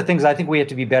 So one of the things I think we have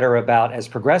to be better about as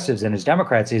progressives and as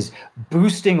Democrats is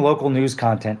boosting local news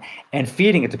content and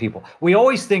feeding it to people. We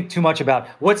always think too much about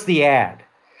what's the ad.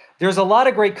 There's a lot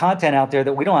of great content out there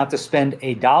that we don't have to spend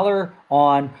a dollar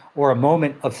on or a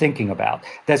moment of thinking about.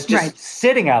 That's just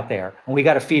sitting out there, and we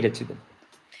got to feed it to them.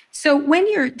 So when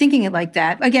you're thinking it like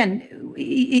that, again,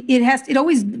 it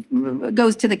always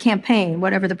goes to the campaign,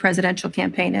 whatever the presidential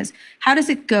campaign is. How does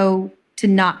it go to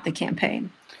not the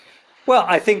campaign? Well,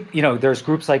 I think, there's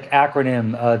groups like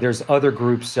Acronym. There's other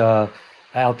groups out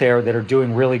there that are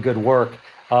doing really good work.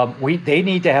 They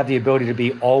need to have the ability to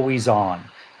be always on.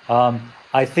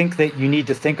 I think that you need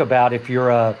to think about, if you're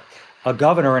a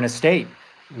governor in a state,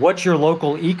 what's your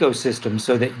local ecosystem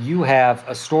so that you have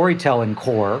a storytelling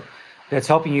core that's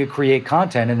helping you create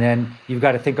content, and then you've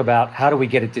got to think about how do we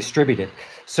get it distributed.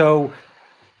 So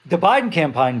the Biden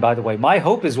campaign, by the way, my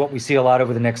hope is what we see a lot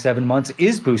over the next 7 months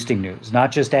is boosting news,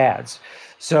 not just ads.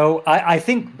 So I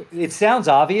think it sounds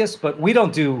obvious, but we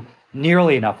don't do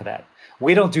nearly enough of that.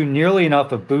 We don't do nearly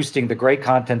enough of boosting the great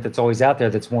content that's always out there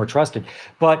that's more trusted.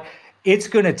 But it's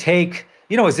going to take,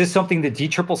 is this something that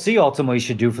DCCC ultimately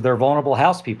should do for their vulnerable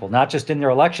House people, not just in their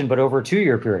election, but over a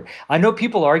 2-year period? I know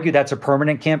people argue that's a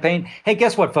permanent campaign. Hey,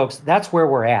 guess what, folks? That's where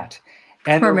we're at.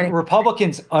 And the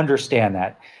Republicans understand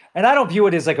that. And I don't view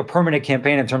it as like a permanent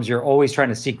campaign in terms of you're always trying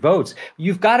to seek votes.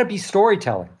 You've got to be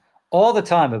storytelling all the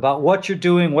time about what you're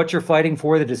doing, what you're fighting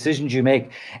for, the decisions you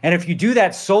make. And if you do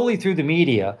that solely through the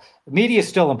media is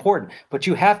still important, but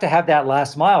you have to have that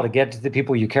last mile to get to the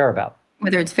people you care about.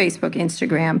 Whether it's Facebook,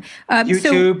 Instagram,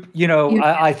 YouTube,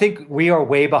 I think we are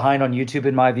way behind on YouTube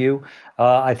in my view.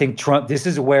 I think Trump, this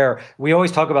is where we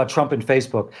always talk about Trump and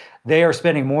Facebook. They are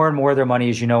spending more and more of their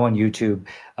money, as you know, on YouTube.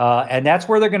 And that's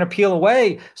where they're going to peel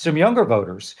away some younger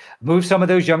voters, move some of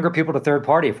those younger people to third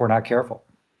party if we're not careful.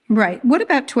 Right. What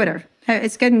about Twitter?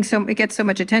 It gets so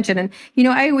much attention. And,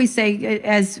 I always say,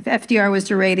 as FDR was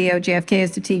to radio, JFK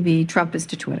is to TV, Trump is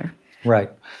to Twitter.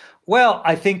 Right. Well,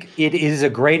 I think it is a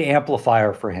great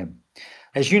amplifier for him.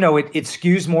 As you know, it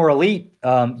skews more elite.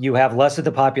 You have less of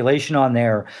the population on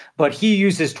there, but he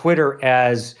uses Twitter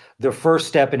as the first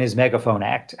step in his megaphone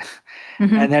act.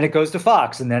 Mm-hmm. And then it goes to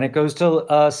Fox, and then it goes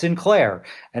to Sinclair,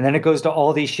 and then it goes to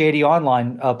all these shady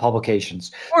online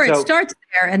publications. Or it starts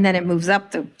there, and then it moves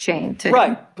up the chain.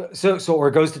 Right. Or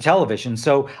it goes to television.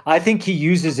 So I think he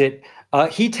uses it.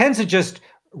 He tends to just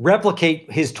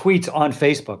replicate his tweets on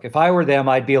Facebook. If I were them,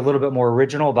 I'd be a little bit more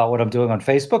original about what I'm doing on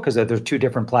Facebook because there's 2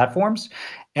 different platforms.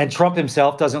 And Trump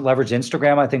himself doesn't leverage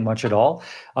Instagram, I think, much at all.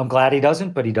 I'm glad he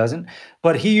doesn't, but he doesn't.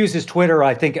 But he uses Twitter,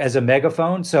 I think, as a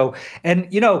megaphone. So, and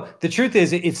the truth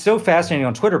is, it's so fascinating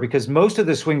on Twitter because most of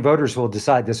the swing voters who will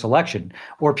decide this election,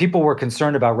 or people were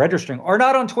concerned about registering, are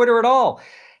not on Twitter at all.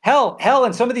 Hell,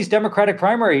 in some of these Democratic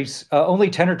primaries,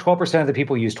 only 10 or 12% of the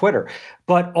people use Twitter.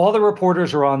 But all the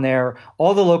reporters are on there.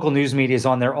 All the local news media is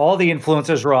on there. All the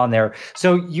influencers are on there.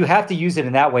 So you have to use it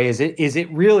in that way.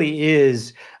 It really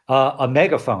is a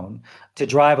megaphone to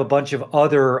drive a bunch of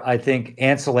other, I think,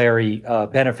 ancillary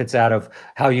benefits out of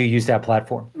how you use that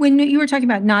platform. When you were talking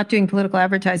about not doing political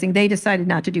advertising, they decided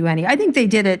not to do any. I think they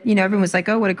did it. Everyone was like,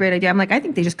 oh, what a great idea. I'm like, I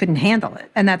think they just couldn't handle it.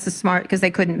 And that's because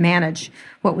they couldn't manage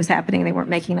what was happening. They weren't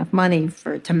making enough money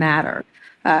for it to matter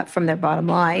from their bottom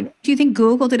line. Do you think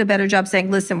Google did a better job saying,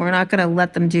 listen, we're not going to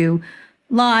let them do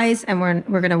lies, and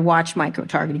we're going to watch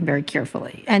micro-targeting very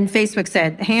carefully? And Facebook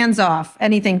said, hands off,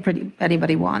 anything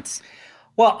anybody wants.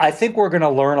 Well, I think we're going to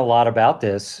learn a lot about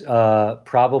this,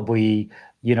 probably,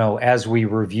 as we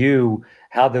review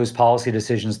how those policy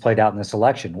decisions played out in this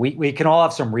election. We can all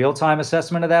have some real-time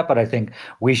assessment of that, but I think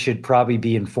we should probably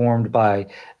be informed by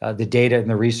the data and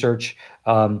the research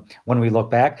when we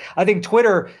look back. I think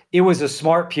Twitter, it was a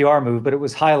smart PR move, but it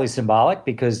was highly symbolic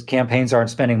because campaigns aren't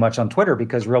spending much on Twitter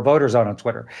because real voters aren't on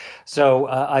Twitter. So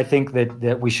I think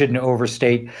that we shouldn't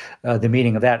overstate the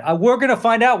meaning of that. We're going to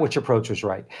find out which approach was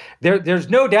right. There's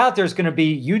no doubt there's going to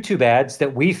be YouTube ads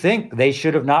that we think they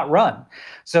should have not run.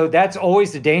 So that's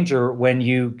always the danger when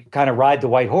you kind of ride the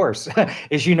white horse,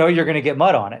 is you're going to get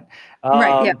mud on it.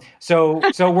 Right. Yeah. So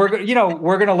we're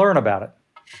going to learn about it.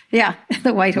 Yeah,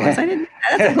 the white horse.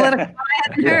 That's a political I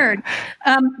hadn't heard.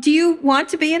 Do you want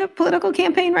to be in a political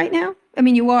campaign right now? I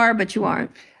mean, you are, but you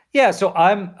aren't. Yeah, so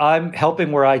I'm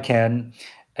helping where I can.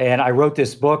 And I wrote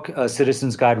this book, A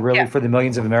Citizen's Guide, really for the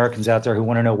millions of Americans out there who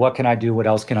want to know, what can I do? What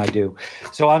else can I do?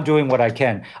 So I'm doing what I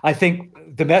can. I think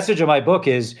the message of my book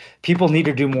is people need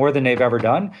to do more than they've ever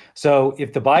done. So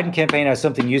if the Biden campaign has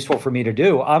something useful for me to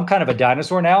do, I'm kind of a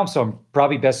dinosaur now, so I'm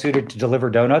probably best suited to deliver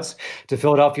donuts to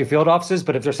Philadelphia field offices.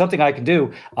 But if there's something I can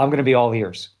do, I'm going to be all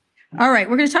ears. All right,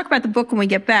 we're going to talk about the book when we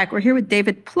get back. We're here with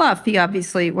David Plouffe. He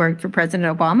obviously worked for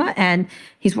President Obama, and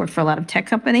he's worked for a lot of tech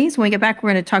companies. When we get back,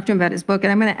 we're going to talk to him about his book,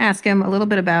 and I'm going to ask him a little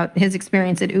bit about his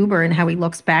experience at Uber and how he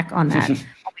looks back on that when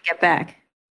we get back.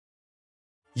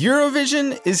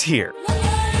 Eurovision is here.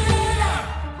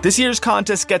 This year's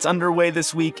contest gets underway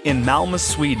this week in Malmö,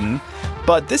 Sweden,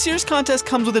 but this year's contest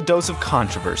comes with a dose of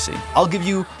controversy. I'll give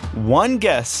you one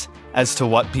guess as to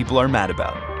what people are mad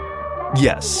about.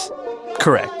 Yes,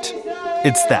 correct.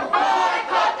 It's that.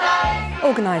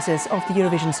 Organisers of the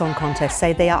Eurovision Song Contest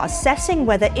say they are assessing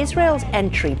whether Israel's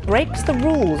entry breaks the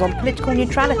rules on political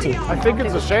neutrality. I think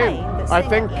it's a shame. I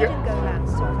think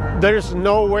there's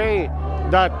no way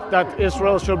that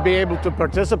Israel should be able to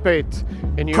participate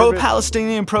in Eurovision.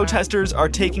 Pro-Palestinian protesters are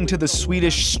taking to the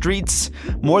Swedish streets.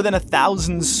 More than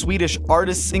 1,000 Swedish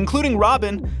artists, including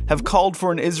Robin, have called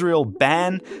for an Israel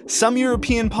ban. Some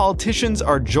European politicians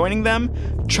are joining them.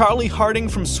 Charlie Harding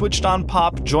from Switched On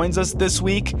Pop joins us this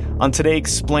week on Today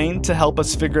Explained to help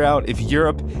us figure out if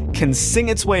Europe can sing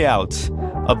its way out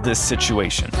of this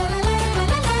situation.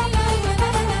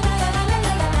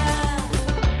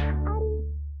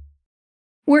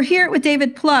 We're here with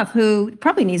David Plouffe, who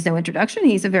probably needs no introduction.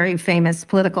 He's a very famous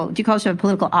political, do you call him a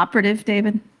political operative,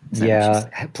 David?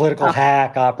 Political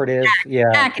hack operative.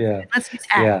 Hack. Let's use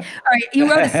hack. Yeah. All right, you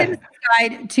wrote a citizen's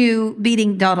guide to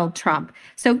beating Donald Trump.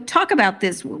 So talk about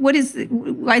this. Why is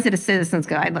it a citizen's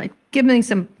guide? Like, give me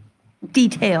some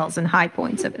details and high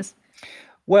points of this.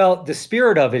 Well, the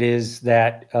spirit of it is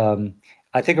that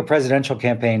I think a presidential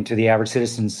campaign to the average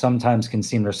citizen sometimes can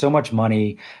seem there's so much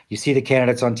money. You see the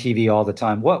candidates on TV all the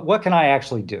time. What can I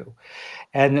actually do?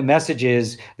 And the message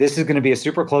is this is going to be a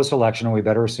super close election, or we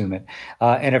better assume it.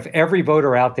 And if every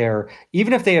voter out there,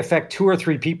 even if they affect 2 or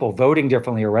 3 people voting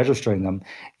differently or registering them,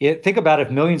 think about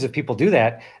if millions of people do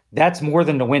that, that's more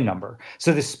than the win number.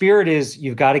 So the spirit is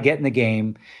you've got to get in the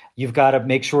game. You've got to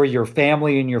make sure your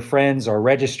family and your friends are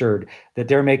registered, that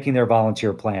they're making their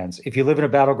volunteer plans. If you live in a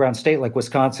battleground state like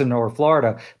Wisconsin or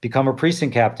Florida, become a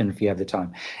precinct captain if you have the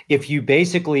time. If you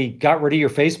basically got rid of your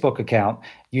Facebook account,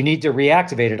 you need to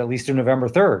reactivate it at least through November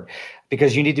 3rd,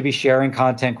 because you need to be sharing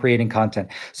content, creating content.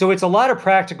 So it's a lot of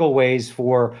practical ways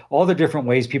for all the different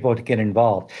ways people to get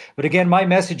involved. But again, my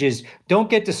message is don't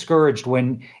get discouraged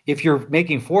if you're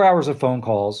making 4 hours of phone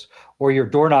calls or you're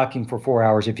door knocking for 4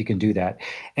 hours, if you can do that,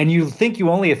 and you think you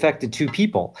only affected 2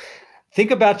 people. Think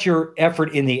about your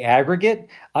effort in the aggregate.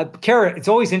 Kara, it's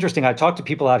always interesting. I talk to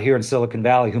people out here in Silicon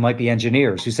Valley who might be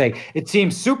engineers who say, it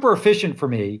seems super efficient for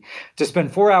me to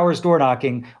spend 4 hours door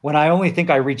knocking when I only think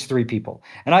I reach 3 people.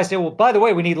 And I say, well, by the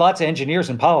way, we need lots of engineers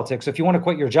in politics. If you want to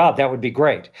quit your job, that would be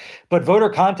great. But voter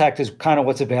contact is kind of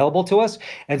what's available to us.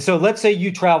 And so let's say you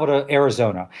travel to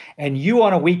Arizona and you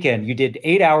on a weekend, you did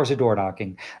 8 hours of door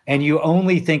knocking and you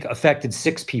only think affected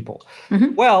 6 people.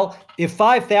 Mm-hmm. Well, if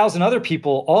 5,000 other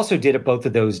people also did it both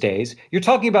of those days, you're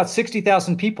talking about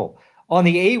 60,000 people. On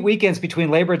the 8 weekends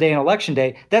between Labor Day and Election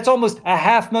Day, that's almost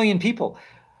 500,000 people.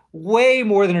 Way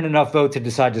more than enough vote to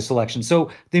decide this election.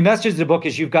 So the message of the book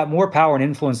is you've got more power and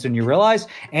influence than you realize.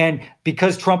 And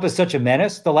because Trump is such a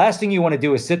menace, the last thing you want to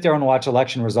do is sit there and watch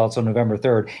election results on November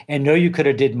 3rd and know you could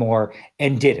have did more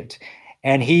and didn't.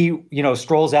 And he,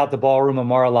 strolls out the ballroom of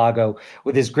Mar-a-Lago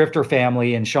with his grifter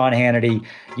family and Sean Hannity,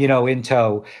 in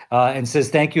tow, and says,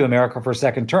 thank you, America, for a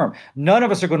second term. None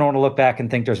of us are going to want to look back and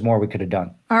think there's more we could have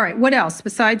done. All right. What else?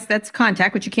 Besides that's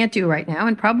contact, which you can't do right now,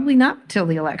 and probably not till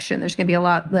the election. There's going to be a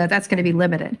lot that's going to be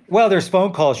limited. Well, there's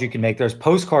phone calls you can make. There's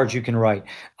postcards you can write.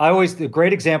 The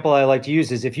great example I like to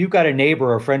use is if you've got a neighbor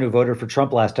or a friend who voted for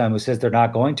Trump last time who says they're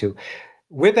not going to,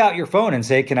 whip out your phone and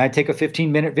say, can I take a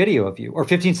 15-minute video of you or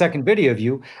 15-second video of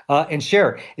you and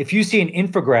share it? If you see an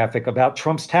infographic about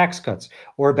Trump's tax cuts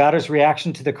or about his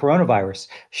reaction to the coronavirus,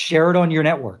 share it on your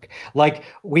network.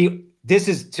 This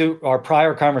is to our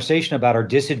prior conversation about our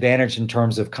disadvantage in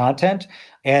terms of content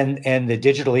and the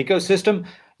digital ecosystem.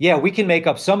 Yeah, we can make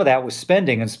up some of that with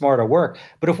spending and smarter work.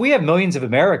 But if we have millions of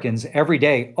Americans every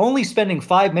day only spending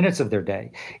 5 minutes of their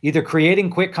day, either creating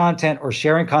quick content or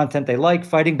sharing content they like,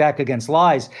 fighting back against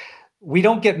lies, we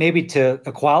don't get maybe to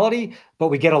equality, but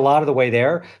we get a lot of the way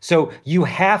there. So you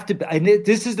have to, and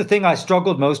this is the thing I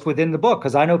struggled most with in the book,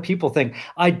 because I know people think,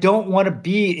 I don't want to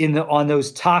be on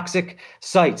those toxic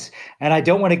sites. And I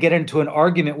don't want to get into an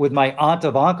argument with my Aunt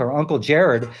Ivanka or Uncle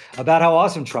Jared about how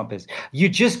awesome Trump is. You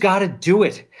just got to do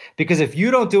it, because if you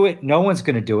don't do it, no one's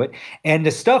going to do it. And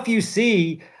the stuff you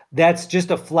see that's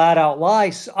just a flat out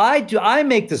lie. I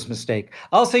make this mistake.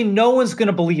 I'll say no one's going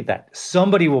to believe that.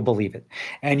 Somebody will believe it.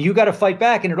 And you got to fight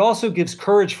back. And it also gives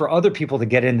courage for other people to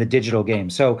get in the digital game.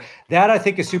 So that I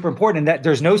think is super important, and that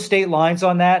there's no state lines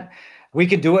on that. We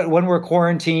can do it when we're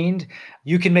quarantined.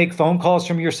 You can make phone calls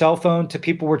from your cell phone to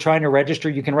people we're trying to register.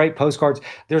 You can write postcards.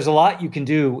 There's a lot you can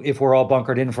do if we're all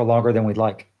bunkered in for longer than we'd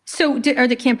like. So are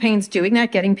the campaigns doing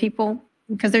that, getting people?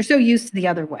 Because they're so used to the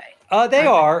other way. They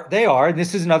are.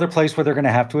 This is another place where they're going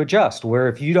to have to adjust, where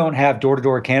if you don't have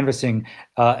door-to-door canvassing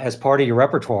as part of your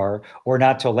repertoire or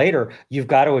not till later, you've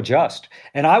got to adjust.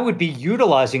 And I would be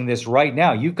utilizing this right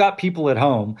now. You've got people at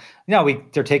home.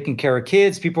 They're taking care of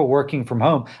kids. People are working from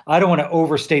home. I don't want to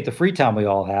overstate the free time we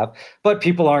all have, but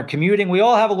people aren't commuting. We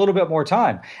all have a little bit more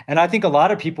time. And I think a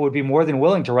lot of people would be more than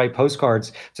willing to write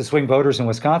postcards to swing voters in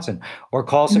Wisconsin or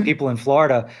call some people in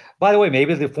Florida. By the way,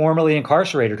 maybe the formerly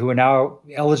incarcerated who are now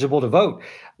eligible to vote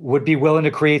would be willing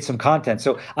to create some content.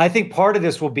 So I think part of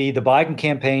this will be the Biden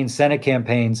campaign, Senate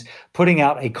campaigns, putting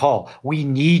out a call. We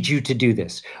need you to do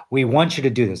this. We want you to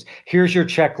do this. Here's your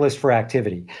checklist for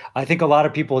activity. I think a lot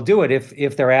of people do it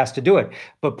if they're asked to do it.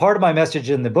 But part of my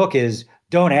message in the book is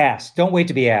don't ask. Don't wait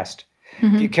to be asked.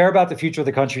 If you care about the future of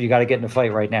the country, you got to get in a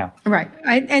fight right now. Right.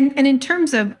 And in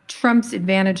terms of Trump's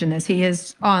advantage in this, he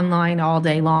is online all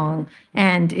day long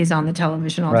and is on the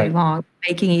television all day long,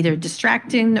 making either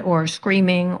distracting or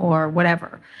screaming or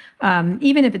whatever.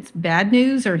 Even if it's bad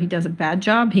news or he does a bad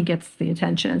job, he gets the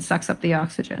attention and sucks up the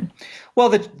oxygen. Well,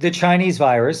 the Chinese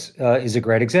virus is a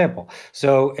great example.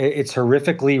 So it's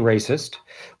horrifically racist,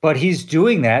 but he's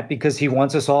doing that because he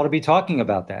wants us all to be talking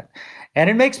about that. And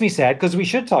it makes me sad because we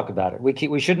should talk about it.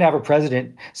 We shouldn't have a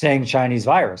president saying Chinese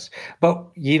virus. But,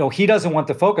 he doesn't want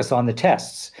to focus on the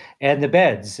tests and the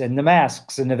beds and the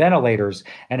masks and the ventilators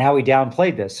and how he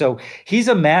downplayed this. So he's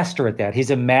a master at that.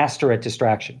 He's a master at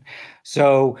distraction.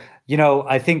 So,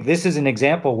 I think this is an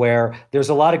example where there's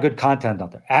a lot of good content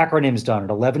out there. Acronym's done it.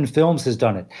 11 Films has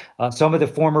done it. Some of the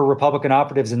former Republican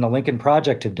operatives in the Lincoln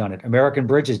Project have done it. American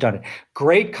Bridge has done it.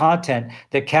 Great content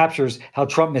that captures how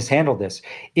Trump mishandled this.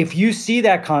 If you see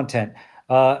that content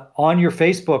on your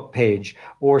Facebook page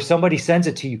or somebody sends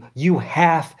it to you, you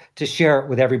have to share it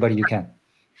with everybody you can.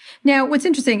 Now, what's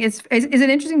interesting is it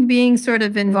interesting being sort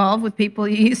of involved with people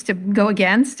you used to go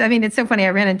against? I mean, it's so funny. I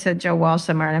ran into Joe Walsh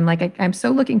somewhere, and I'm like, I'm so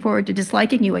looking forward to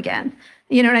disliking you again.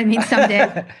 You know what I mean?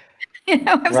 Someday. I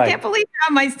can't believe you're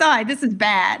on my side. This is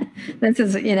bad. This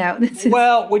is.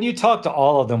 Well, when you talk to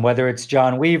all of them, whether it's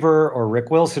John Weaver or Rick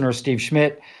Wilson or Steve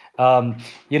Schmidt,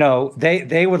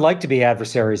 they would like to be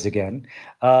adversaries again.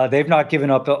 They've not given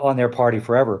up on their party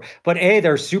forever. But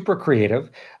they're super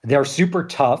creative. They're super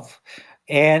tough.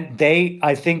 And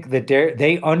I think that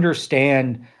they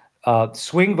understand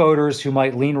swing voters who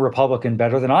might lean Republican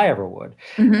better than I ever would.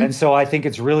 And so I think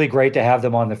it's really great to have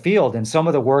them on the field. And some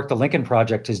of the work the Lincoln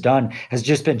Project has done has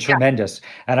just been tremendous.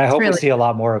 And I hope we see a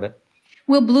lot more of it.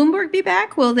 Will Bloomberg be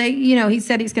back? Will they, he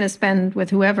said he's going to spend with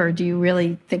whoever. Do you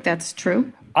really think that's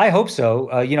true? I hope so.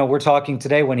 We're talking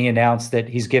today when he announced that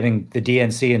he's giving the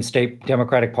DNC and state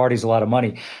Democratic parties a lot of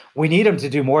money. We need him to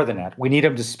do more than that. We need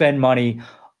him to spend money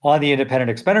on the independent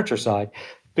expenditure side,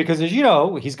 because as you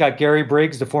know, he's got Gary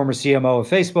Briggs, the former CMO of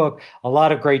Facebook, a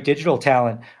lot of great digital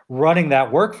talent running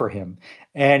that work for him.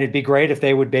 And it'd be great if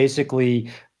they would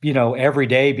basically, every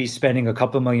day be spending a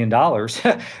couple $1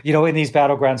 million, in these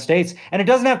battleground states. And it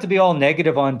doesn't have to be all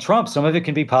negative on Trump. Some of it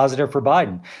can be positive for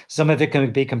Biden. Some of it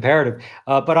can be comparative.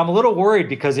 But I'm a little worried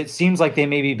because it seems like they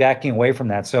may be backing away from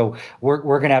that. So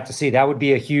we're going to have to see. That would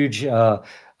be a huge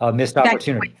missed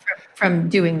opportunity. From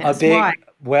doing this. Why?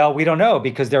 Well, we don't know,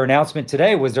 because their announcement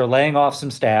today was they're laying off some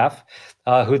staff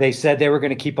who they said they were going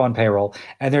to keep on payroll,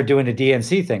 and they're doing a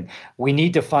DNC thing. We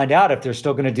need to find out if they're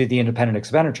still going to do the independent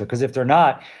expenditure, because if they're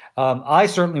not, I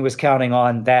certainly was counting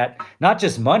on that, not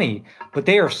just money, but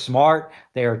they are smart,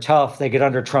 they are tough, they get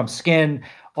under Trump's skin,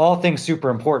 all things super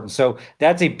important. So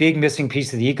that's a big missing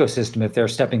piece of the ecosystem if they're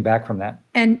stepping back from that.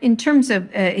 And in terms of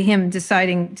him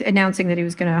announcing that he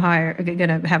was going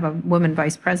to have a woman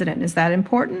vice president, is that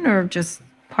important or just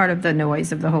part of the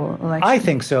noise of the whole election? I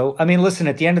think so. I mean, listen,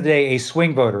 at the end of the day, a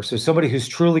swing voter, so somebody who's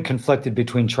truly conflicted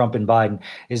between Trump and Biden,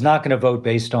 is not going to vote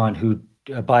based on who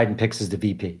Biden picks as the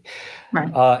VP.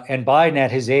 Right. And Biden,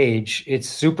 at his age, it's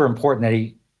super important that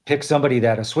he picks somebody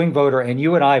that a swing voter, and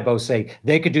you and I both say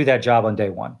they could do that job on day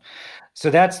one. So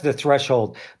that's the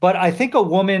threshold. But I think a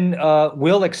woman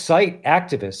will excite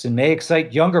activists and may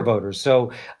excite younger voters.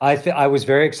 So I was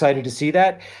very excited to see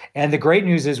that. And the great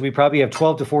news is we probably have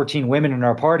 12 to 14 women in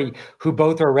our party who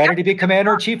both are ready to be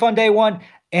commander-in-chief on day one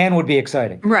and would be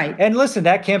exciting. Right. And listen,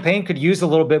 that campaign could use a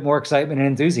little bit more excitement and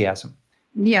enthusiasm.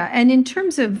 Yeah. And in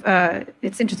terms of,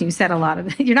 it's interesting, you said a lot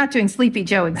of, you're not doing Sleepy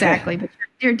Joe exactly, but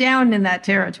you're down in that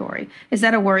territory. Is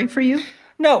that a worry for you?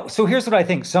 No. So here's what I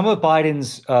think. Some of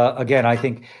Biden's, again, I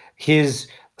think his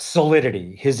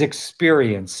solidity, his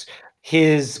experience,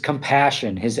 his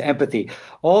compassion, his empathy,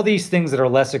 all these things that are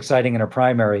less exciting in a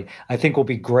primary, I think will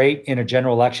be great in a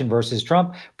general election versus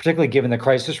Trump, particularly given the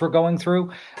crisis we're going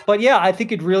through. But yeah, I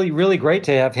think it'd really great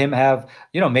to have him have,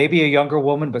 maybe a younger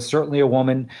woman, but certainly a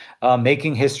woman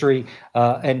making history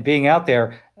and being out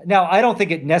there. Now, I don't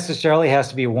think it necessarily has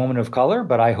to be a woman of color,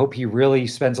 but I hope he really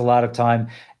spends a lot of time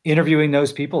interviewing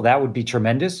those people. That would be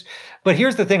tremendous. But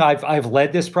here's the thing. I've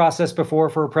led this process before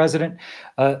for a president.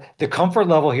 The comfort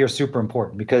level here is super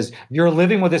important because you're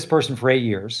living with this person for 8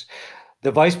 years.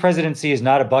 The vice presidency is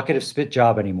not a bucket of spit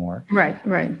job anymore. Right.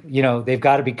 They've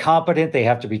got to be competent. They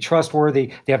have to be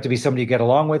trustworthy. They have to be somebody you get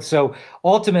along with. So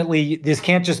ultimately, this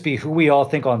can't just be who we all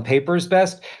think on paper is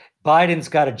best. Biden's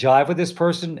got to jive with this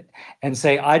person and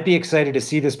say, I'd be excited to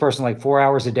see this person like 4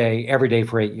 hours a day, every day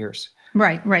for 8 years.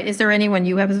 Right. Is there anyone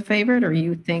you have as a favorite or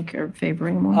you think are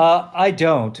favoring more? I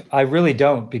don't. I really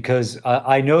don't, because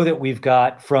I know that we've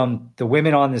got from the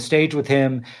women on the stage with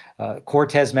him,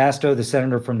 Cortez Masto, the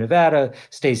senator from Nevada,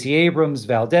 Stacey Abrams,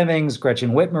 Val Demings,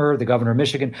 Gretchen Whitmer, the governor of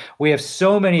Michigan. We have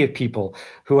so many of people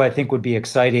who I think would be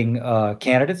exciting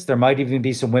candidates. There might even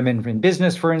be some women in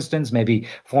business, for instance, maybe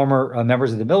former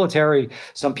members of the military.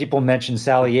 Some people mentioned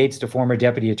Sally Yates, the former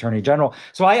deputy attorney general.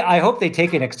 So I hope they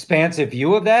take an expansive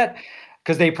view of that,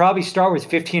 because they probably start with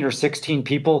 15 or 16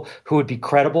 people who would be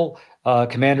credible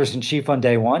commanders in chief on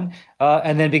day one,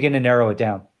 and then begin to narrow it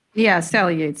down. Yeah,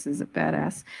 Sally Yates is a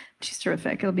badass. She's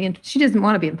terrific. She doesn't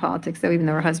want to be in politics, though, even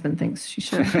though her husband thinks she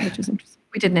should, which is interesting.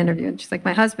 We did an interview, and she's like,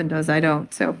 my husband does, I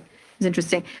don't. So it's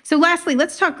interesting. So lastly,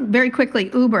 let's talk very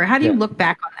quickly, Uber. How do you look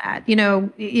back on that?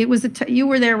 It was you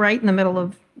were there right in the middle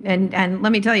of, and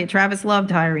let me tell you, Travis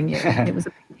loved hiring you. It was a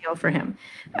big deal for him.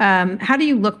 How do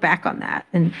you look back on that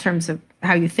in terms of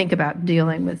how you think about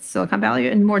dealing with Silicon Valley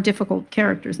and more difficult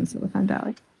characters in Silicon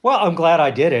Valley? Well, I'm glad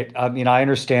I did it. I mean, I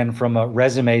understand from a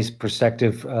resume's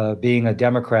perspective, being a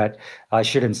Democrat, I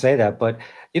shouldn't say that. But,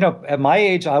 at my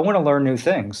age, I want to learn new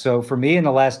things. So for me, in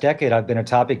the last decade, I've been a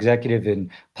top executive in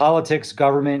politics,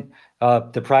 government,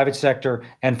 the private sector,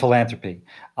 and philanthropy.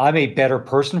 I'm a better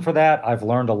person for that. I've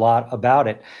learned a lot about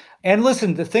it. And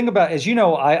listen, the thing about, as you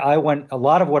know, I went, a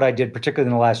lot of what I did,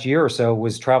 particularly in the last year or so,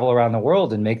 was travel around the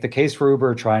world and make the case for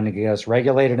Uber, trying to get us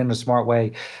regulated in a smart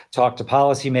way, talk to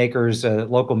policymakers,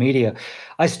 local media.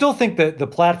 I still think that the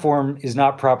platform is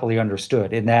not properly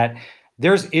understood in that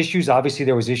there's issues. Obviously,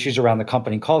 there was issues around the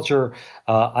company culture.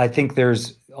 I think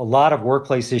there's a lot of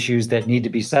workplace issues that need to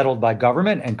be settled by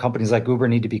government, and companies like Uber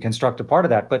need to be a constructive part of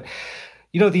that. But,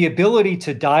 the ability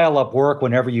to dial up work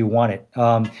whenever you want it.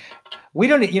 We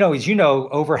don't, as you know,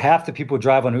 over half the people who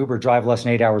drive on Uber drive less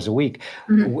than 8 hours a week.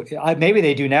 Mm-hmm. Maybe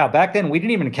they do now. Back then, we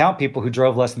didn't even count people who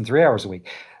drove less than 3 hours a week.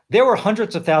 There were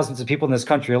hundreds of thousands of people in this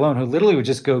country alone who literally would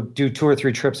just go do 2 or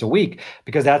 3 trips a week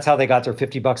because that's how they got their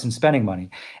 $50 in spending money.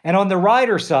 And on the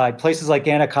rider side, places like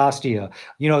Anacostia,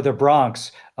 the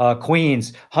Bronx,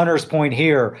 Queens, Hunters Point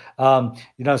here,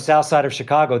 south side of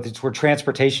Chicago, that's where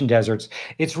transportation deserts.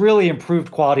 It's really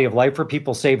improved quality of life for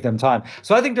people, saved them time.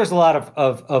 So I think there's a lot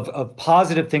of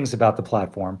positive things about the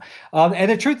platform.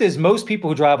 And the truth is, most people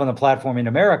who drive on the platform in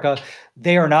America,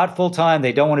 they are not full-time.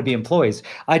 They don't want to be employees.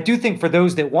 I do think for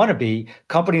those that want to be,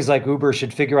 companies like Uber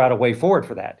should figure out a way forward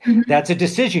for that. Mm-hmm. That's a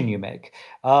decision you make.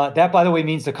 That, by the way,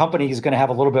 means the company is going to have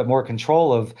a little bit more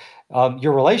control of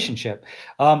your relationship.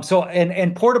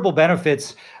 And portable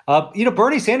benefits,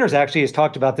 Bernie Sanders actually has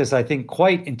talked about this, I think,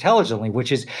 quite intelligently,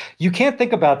 which is you can't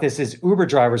think about this as Uber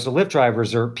drivers or Lyft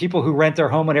drivers or people who rent their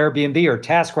home on Airbnb or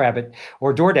TaskRabbit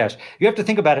or DoorDash. You have to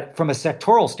think about it from a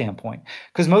sectoral standpoint,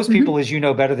 because most people, as you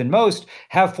know better than most,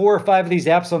 have 4 or 5 of these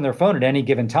apps on their phone at any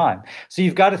given time. So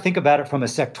you've got to think about it from a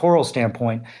sectoral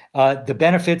standpoint, the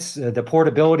benefits, the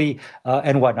portability,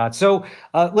 and whatnot. So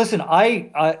listen,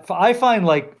 I find,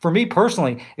 like, for me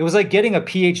personally, it was like getting a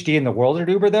PhD in the world at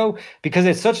Uber, though, because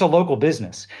it's such a local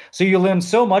business. So you learn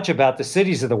so much about the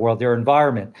cities of the world, their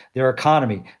environment, their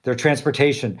economy, their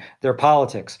transportation, their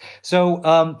politics. So,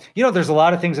 there's a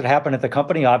lot of things that happen at the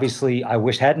company. Obviously, I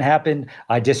wish hadn't happened.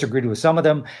 I disagreed with some of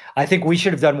them. I think we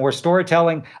should have done more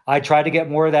storytelling. I tried to get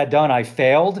more of that done. I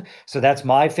failed. So that's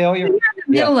my failure. You're in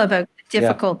the middle of a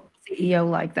difficult CEO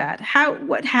like that.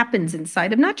 What happens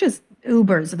inside of not just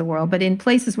Ubers of the world, but in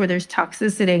places where there's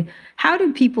toxicity? How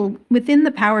do people within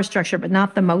the power structure, but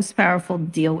not the most powerful,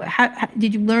 deal with? How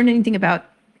did you learn anything about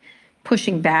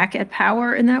pushing back at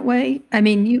power in that way? I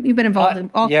mean, you've been involved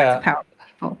in all kinds of power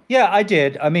people. Yeah, I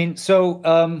did. I mean, so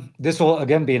this will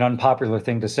again be an unpopular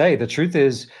thing to say. The truth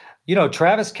is,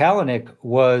 Travis Kalanick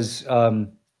was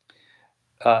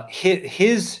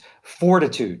his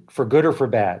fortitude, for good or for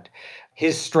bad,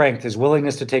 his strength, his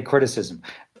willingness to take criticism,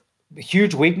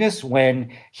 huge weakness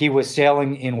when he was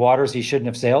sailing in waters he shouldn't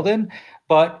have sailed in.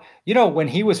 But, when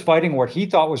he was fighting what he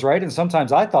thought was right, and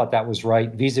sometimes I thought that was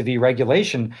right vis-a-vis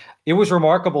regulation, it was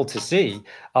remarkable to see,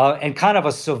 and kind of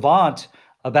a savant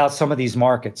about some of these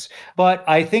markets. But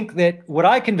I think that what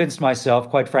I convinced myself,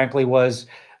 quite frankly, was,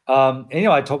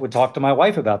 would talk to my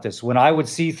wife about this. When I would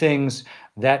see things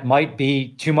that might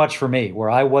be too much for me, where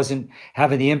I wasn't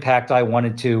having the impact I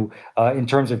wanted to in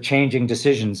terms of changing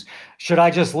decisions, should I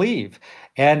just leave?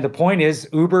 And the point is,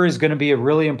 Uber is going to be a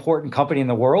really important company in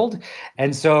the world.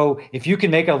 And so if you can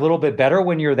make it a little bit better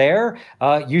when you're there,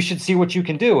 you should see what you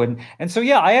can do. And so,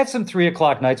 I had some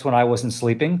 3:00 nights when I wasn't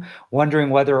sleeping, wondering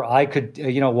whether I could,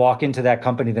 walk into that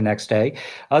company the next day.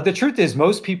 The truth is,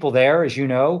 most people there, as you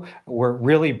know, were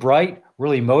really bright,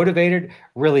 really motivated,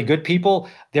 really good people.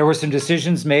 There were some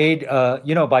decisions made,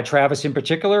 by Travis in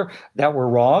particular that were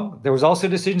wrong. There was also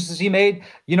decisions he made,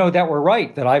 that were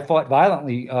right, that I fought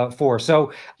violently for.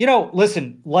 So,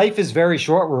 listen, life is very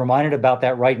short. We're reminded about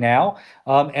that right now.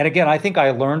 And again, I think I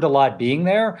learned a lot being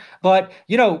there. But,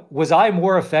 was I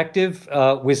more effective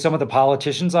with some of the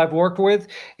politicians I've worked with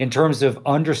in terms of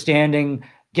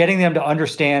getting them to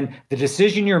understand the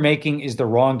decision you're making is the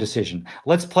wrong decision.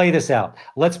 Let's play this out.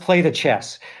 Let's play the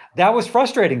chess. That was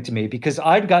frustrating to me because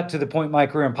I'd got to the point in my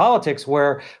career in politics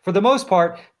where, for the most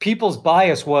part, people's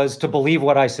bias was to believe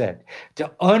what I said,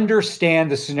 to understand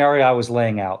the scenario I was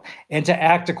laying out, and to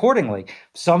act accordingly.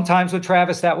 Sometimes with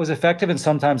Travis, that was effective, and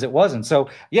sometimes it wasn't. So,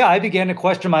 I began to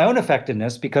question my own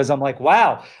effectiveness because I'm like,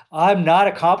 wow, I'm not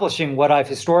accomplishing what I've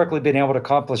historically been able to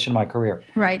accomplish in my career.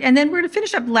 Right. And then we're going to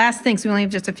finish up last thing, so we only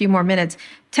have just a few more minutes.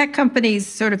 Tech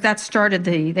companies, that started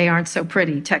the they aren't so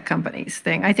pretty tech companies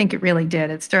thing. I think it really did.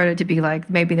 It started to be like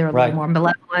maybe they're a little more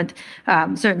malevolent.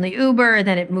 Certainly Uber, and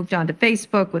then it moved on to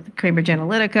Facebook with Cambridge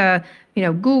Analytica,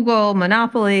 Google,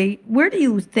 Monopoly. Where do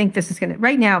you think this is going to,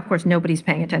 right now, of course, nobody's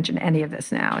paying attention to any of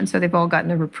this now. And so they've all gotten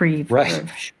a reprieve for a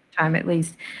short time at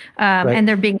least. And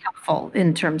they're being helpful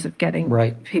in terms of getting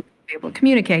people to be able to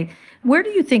communicate. Where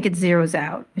do you think it zeroes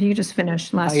out? You just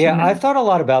finished last year. I thought a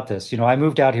lot about this. I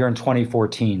moved out here in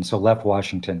 2014, so left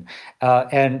Washington.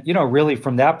 And, really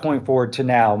from that point forward to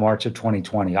now, March of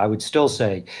 2020, I would still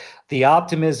say the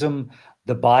optimism,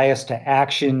 the bias to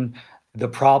action, the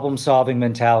problem-solving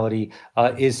mentality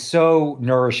is so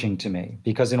nourishing to me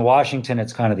because in Washington,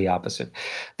 it's kind of the opposite.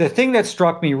 The thing that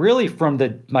struck me really from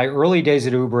my early days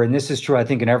at Uber, and this is true, I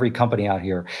think, in every company out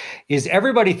here, is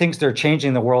everybody thinks they're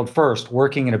changing the world first,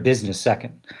 working in a business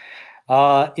second.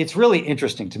 It's really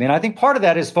interesting to me. And I think part of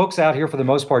that is folks out here, for the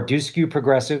most part, do skew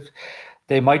progressive.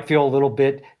 They might feel a little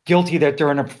bit guilty that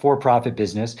they're in a for-profit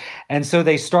business. And so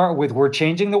they start with, we're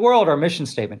changing the world, our mission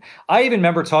statement. I even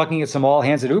remember talking at some all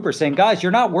hands at Uber saying, guys,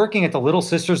 you're not working at the Little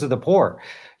Sisters of the Poor.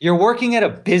 You're working at a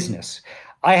business.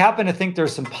 I happen to think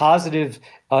there's some positive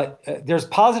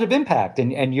impact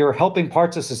and you're helping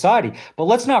parts of society, but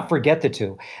let's not forget the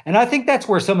two. And I think that's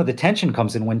where some of the tension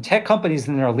comes in when tech companies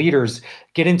and their leaders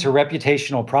get into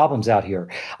reputational problems out here.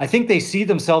 I think they see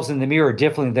themselves in the mirror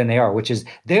differently than they are, which is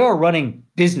they are running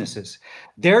businesses.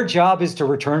 Their job is to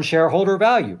return shareholder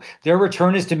value. Their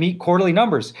return is to meet quarterly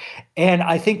numbers. And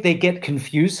I think they get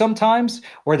confused sometimes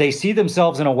where they see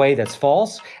themselves in a way that's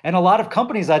false. And a lot of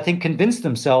companies, I think, convince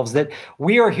themselves that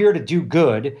we are here to do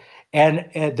good. And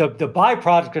the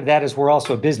byproduct of that is we're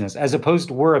also a business, as opposed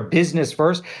to we're a business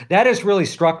first. That has really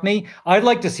struck me. I'd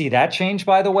like to see that change,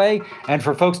 by the way, and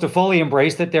for folks to fully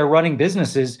embrace that they're running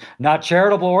businesses, not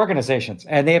charitable organizations,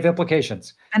 and they have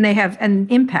implications. And they have an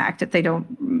impact that they don't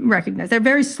recognize. They're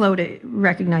very slow to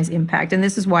recognize impact. And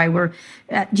this is why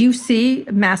do you see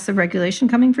massive regulation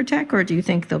coming for tech, or do you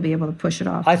think they'll be able to push it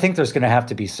off? I think there's going to have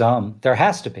to be some. There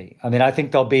has to be. I mean, I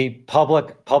think there'll be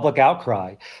public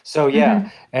outcry. So, yeah. Mm-hmm.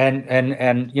 And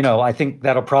I think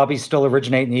that'll probably still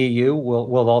originate in the EU.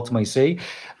 We'll ultimately see.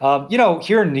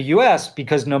 Here in the U.S.,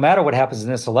 because no matter what happens in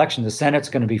this election, the Senate's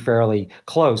going to be fairly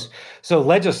close. So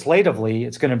legislatively,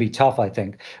 it's going to be tough, I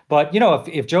think. But,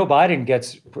 if Joe Biden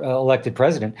gets elected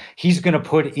president, he's going to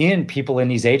put in people in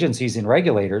these agencies and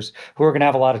regulators who are going to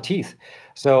have a lot of teeth.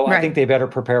 So I think they better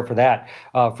prepare for that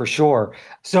for sure.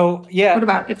 So, yeah. What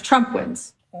about if Trump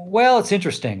wins? Well, it's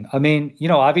interesting. I mean,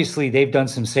 obviously they've done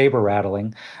some saber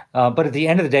rattling, but at the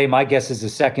end of the day, my guess is the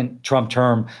second Trump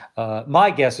term,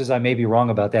 my guess is, I may be wrong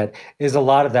about that, is a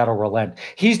lot of that will relent.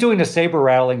 He's doing the saber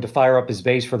rattling to fire up his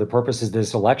base for the purposes of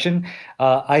this election.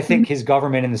 I think his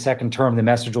government in the second term, the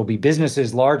message will be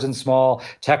businesses, large and small,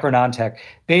 tech or non-tech,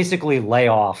 basically lay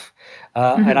off.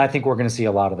 And I think we're going to see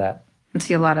a lot of that.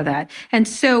 See a lot of that. And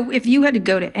so if you had to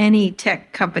go to any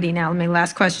tech company now, my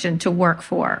last question, to work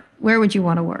for, where would you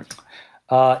want to work?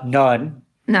 None.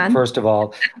 None. First of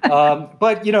all.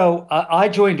 But, I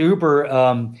joined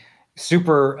Uber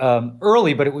super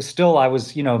early, but it was still, I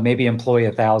was, maybe employee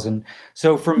 1,000.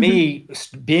 So for me,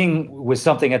 being with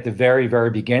something at the very, very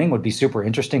beginning would be super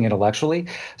interesting intellectually.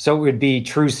 So it would be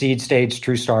true seed stage,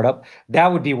 true startup.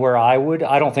 That would be where I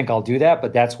don't think I'll do that,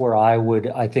 but that's where I would,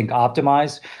 I think,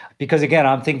 optimize. Because again,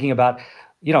 I'm thinking about,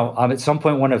 I'm at some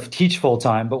point want to teach full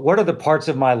time, but what are the parts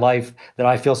of my life that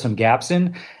I feel some gaps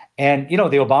in? And, the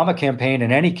Obama campaign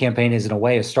and any campaign is in a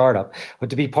way a startup.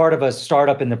 But to be part of a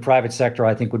startup in the private sector,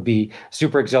 I think would be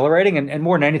super exhilarating. And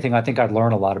more than anything, I think I'd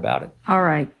learn a lot about it. All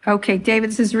right. Okay, David,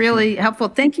 this is really helpful.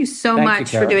 Thank you so much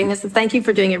for doing this. And thank you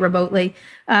for doing it remotely.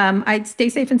 I'd stay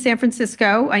safe in San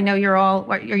Francisco. I know you're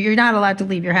not allowed to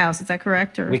leave your house. Is that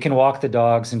correct? Or? We can walk the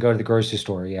dogs and go to the grocery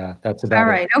store. Yeah, that's about it. All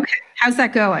right. Okay. How's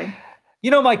that going?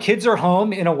 My kids are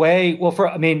home in a way. Well,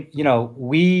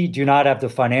 we do not have the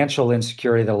financial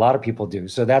insecurity that a lot of people do.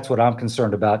 So that's what I'm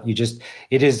concerned about. It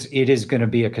is going to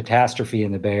be a catastrophe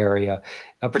in the Bay Area,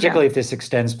 particularly if this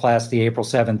extends past the April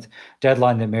 7th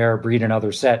deadline that Mayor Breed and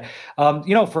others set.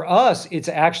 For us, it's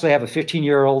actually have a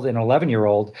 15-year-old and an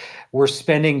 11-year-old. We're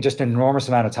spending just an enormous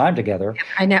amount of time together.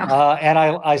 I know. And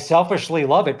I selfishly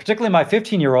love it, particularly my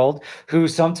 15-year-old who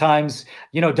sometimes,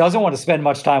 doesn't want to spend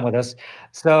much time with us.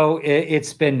 So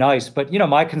it's been nice. But,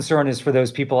 my concern is for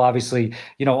those people, obviously,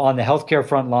 on the healthcare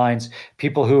front lines,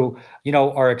 people who,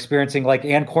 are experiencing like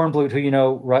Ann Kornblut,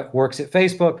 who, works at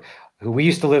Facebook, who we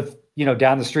used to live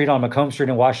down the street on Macomb Street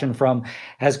in Washington from,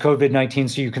 has COVID-19.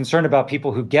 So you're concerned about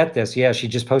people who get this. Yeah, she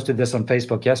just posted this on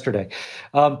Facebook yesterday.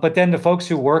 But then the folks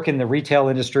who work in the retail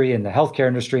industry and the healthcare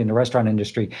industry and the restaurant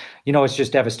industry, it's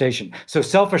just devastation. So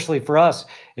selfishly for us,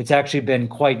 it's actually been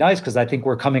quite nice because I think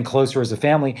we're coming closer as a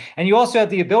family. And you also have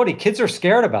the ability, kids are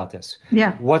scared about this.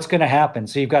 Yeah. What's going to happen?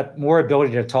 So you've got more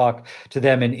ability to talk to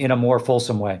them in a more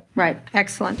fulsome way. Right.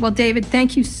 Excellent. Well, David,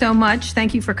 thank you so much.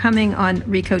 Thank you for coming on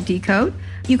Recode Decode.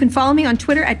 You can follow me on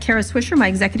Twitter at Kara Swisher. My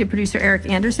executive producer, Eric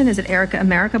Anderson, is at Erica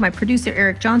America. My producer,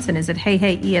 Eric Johnson, is at Hey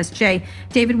ESJ.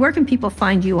 David, where can people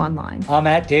find you online? I'm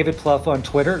at David Plouffe on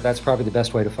Twitter. That's probably the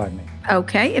best way to find me.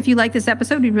 Okay. If you like this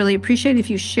episode, we'd really appreciate it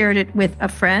if you shared it with a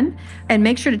friend. And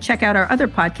make sure to check out our other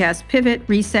podcasts, Pivot,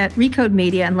 Reset, Recode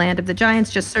Media, and Land of the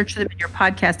Giants. Just search them in your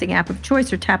podcasting app of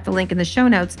choice or tap the link in the show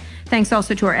notes. Thanks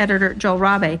also to our editor, Joel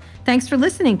Rabe. Thanks for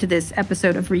listening to this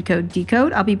episode of Recode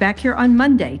Decode. I'll be back here on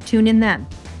Monday. Tune in then.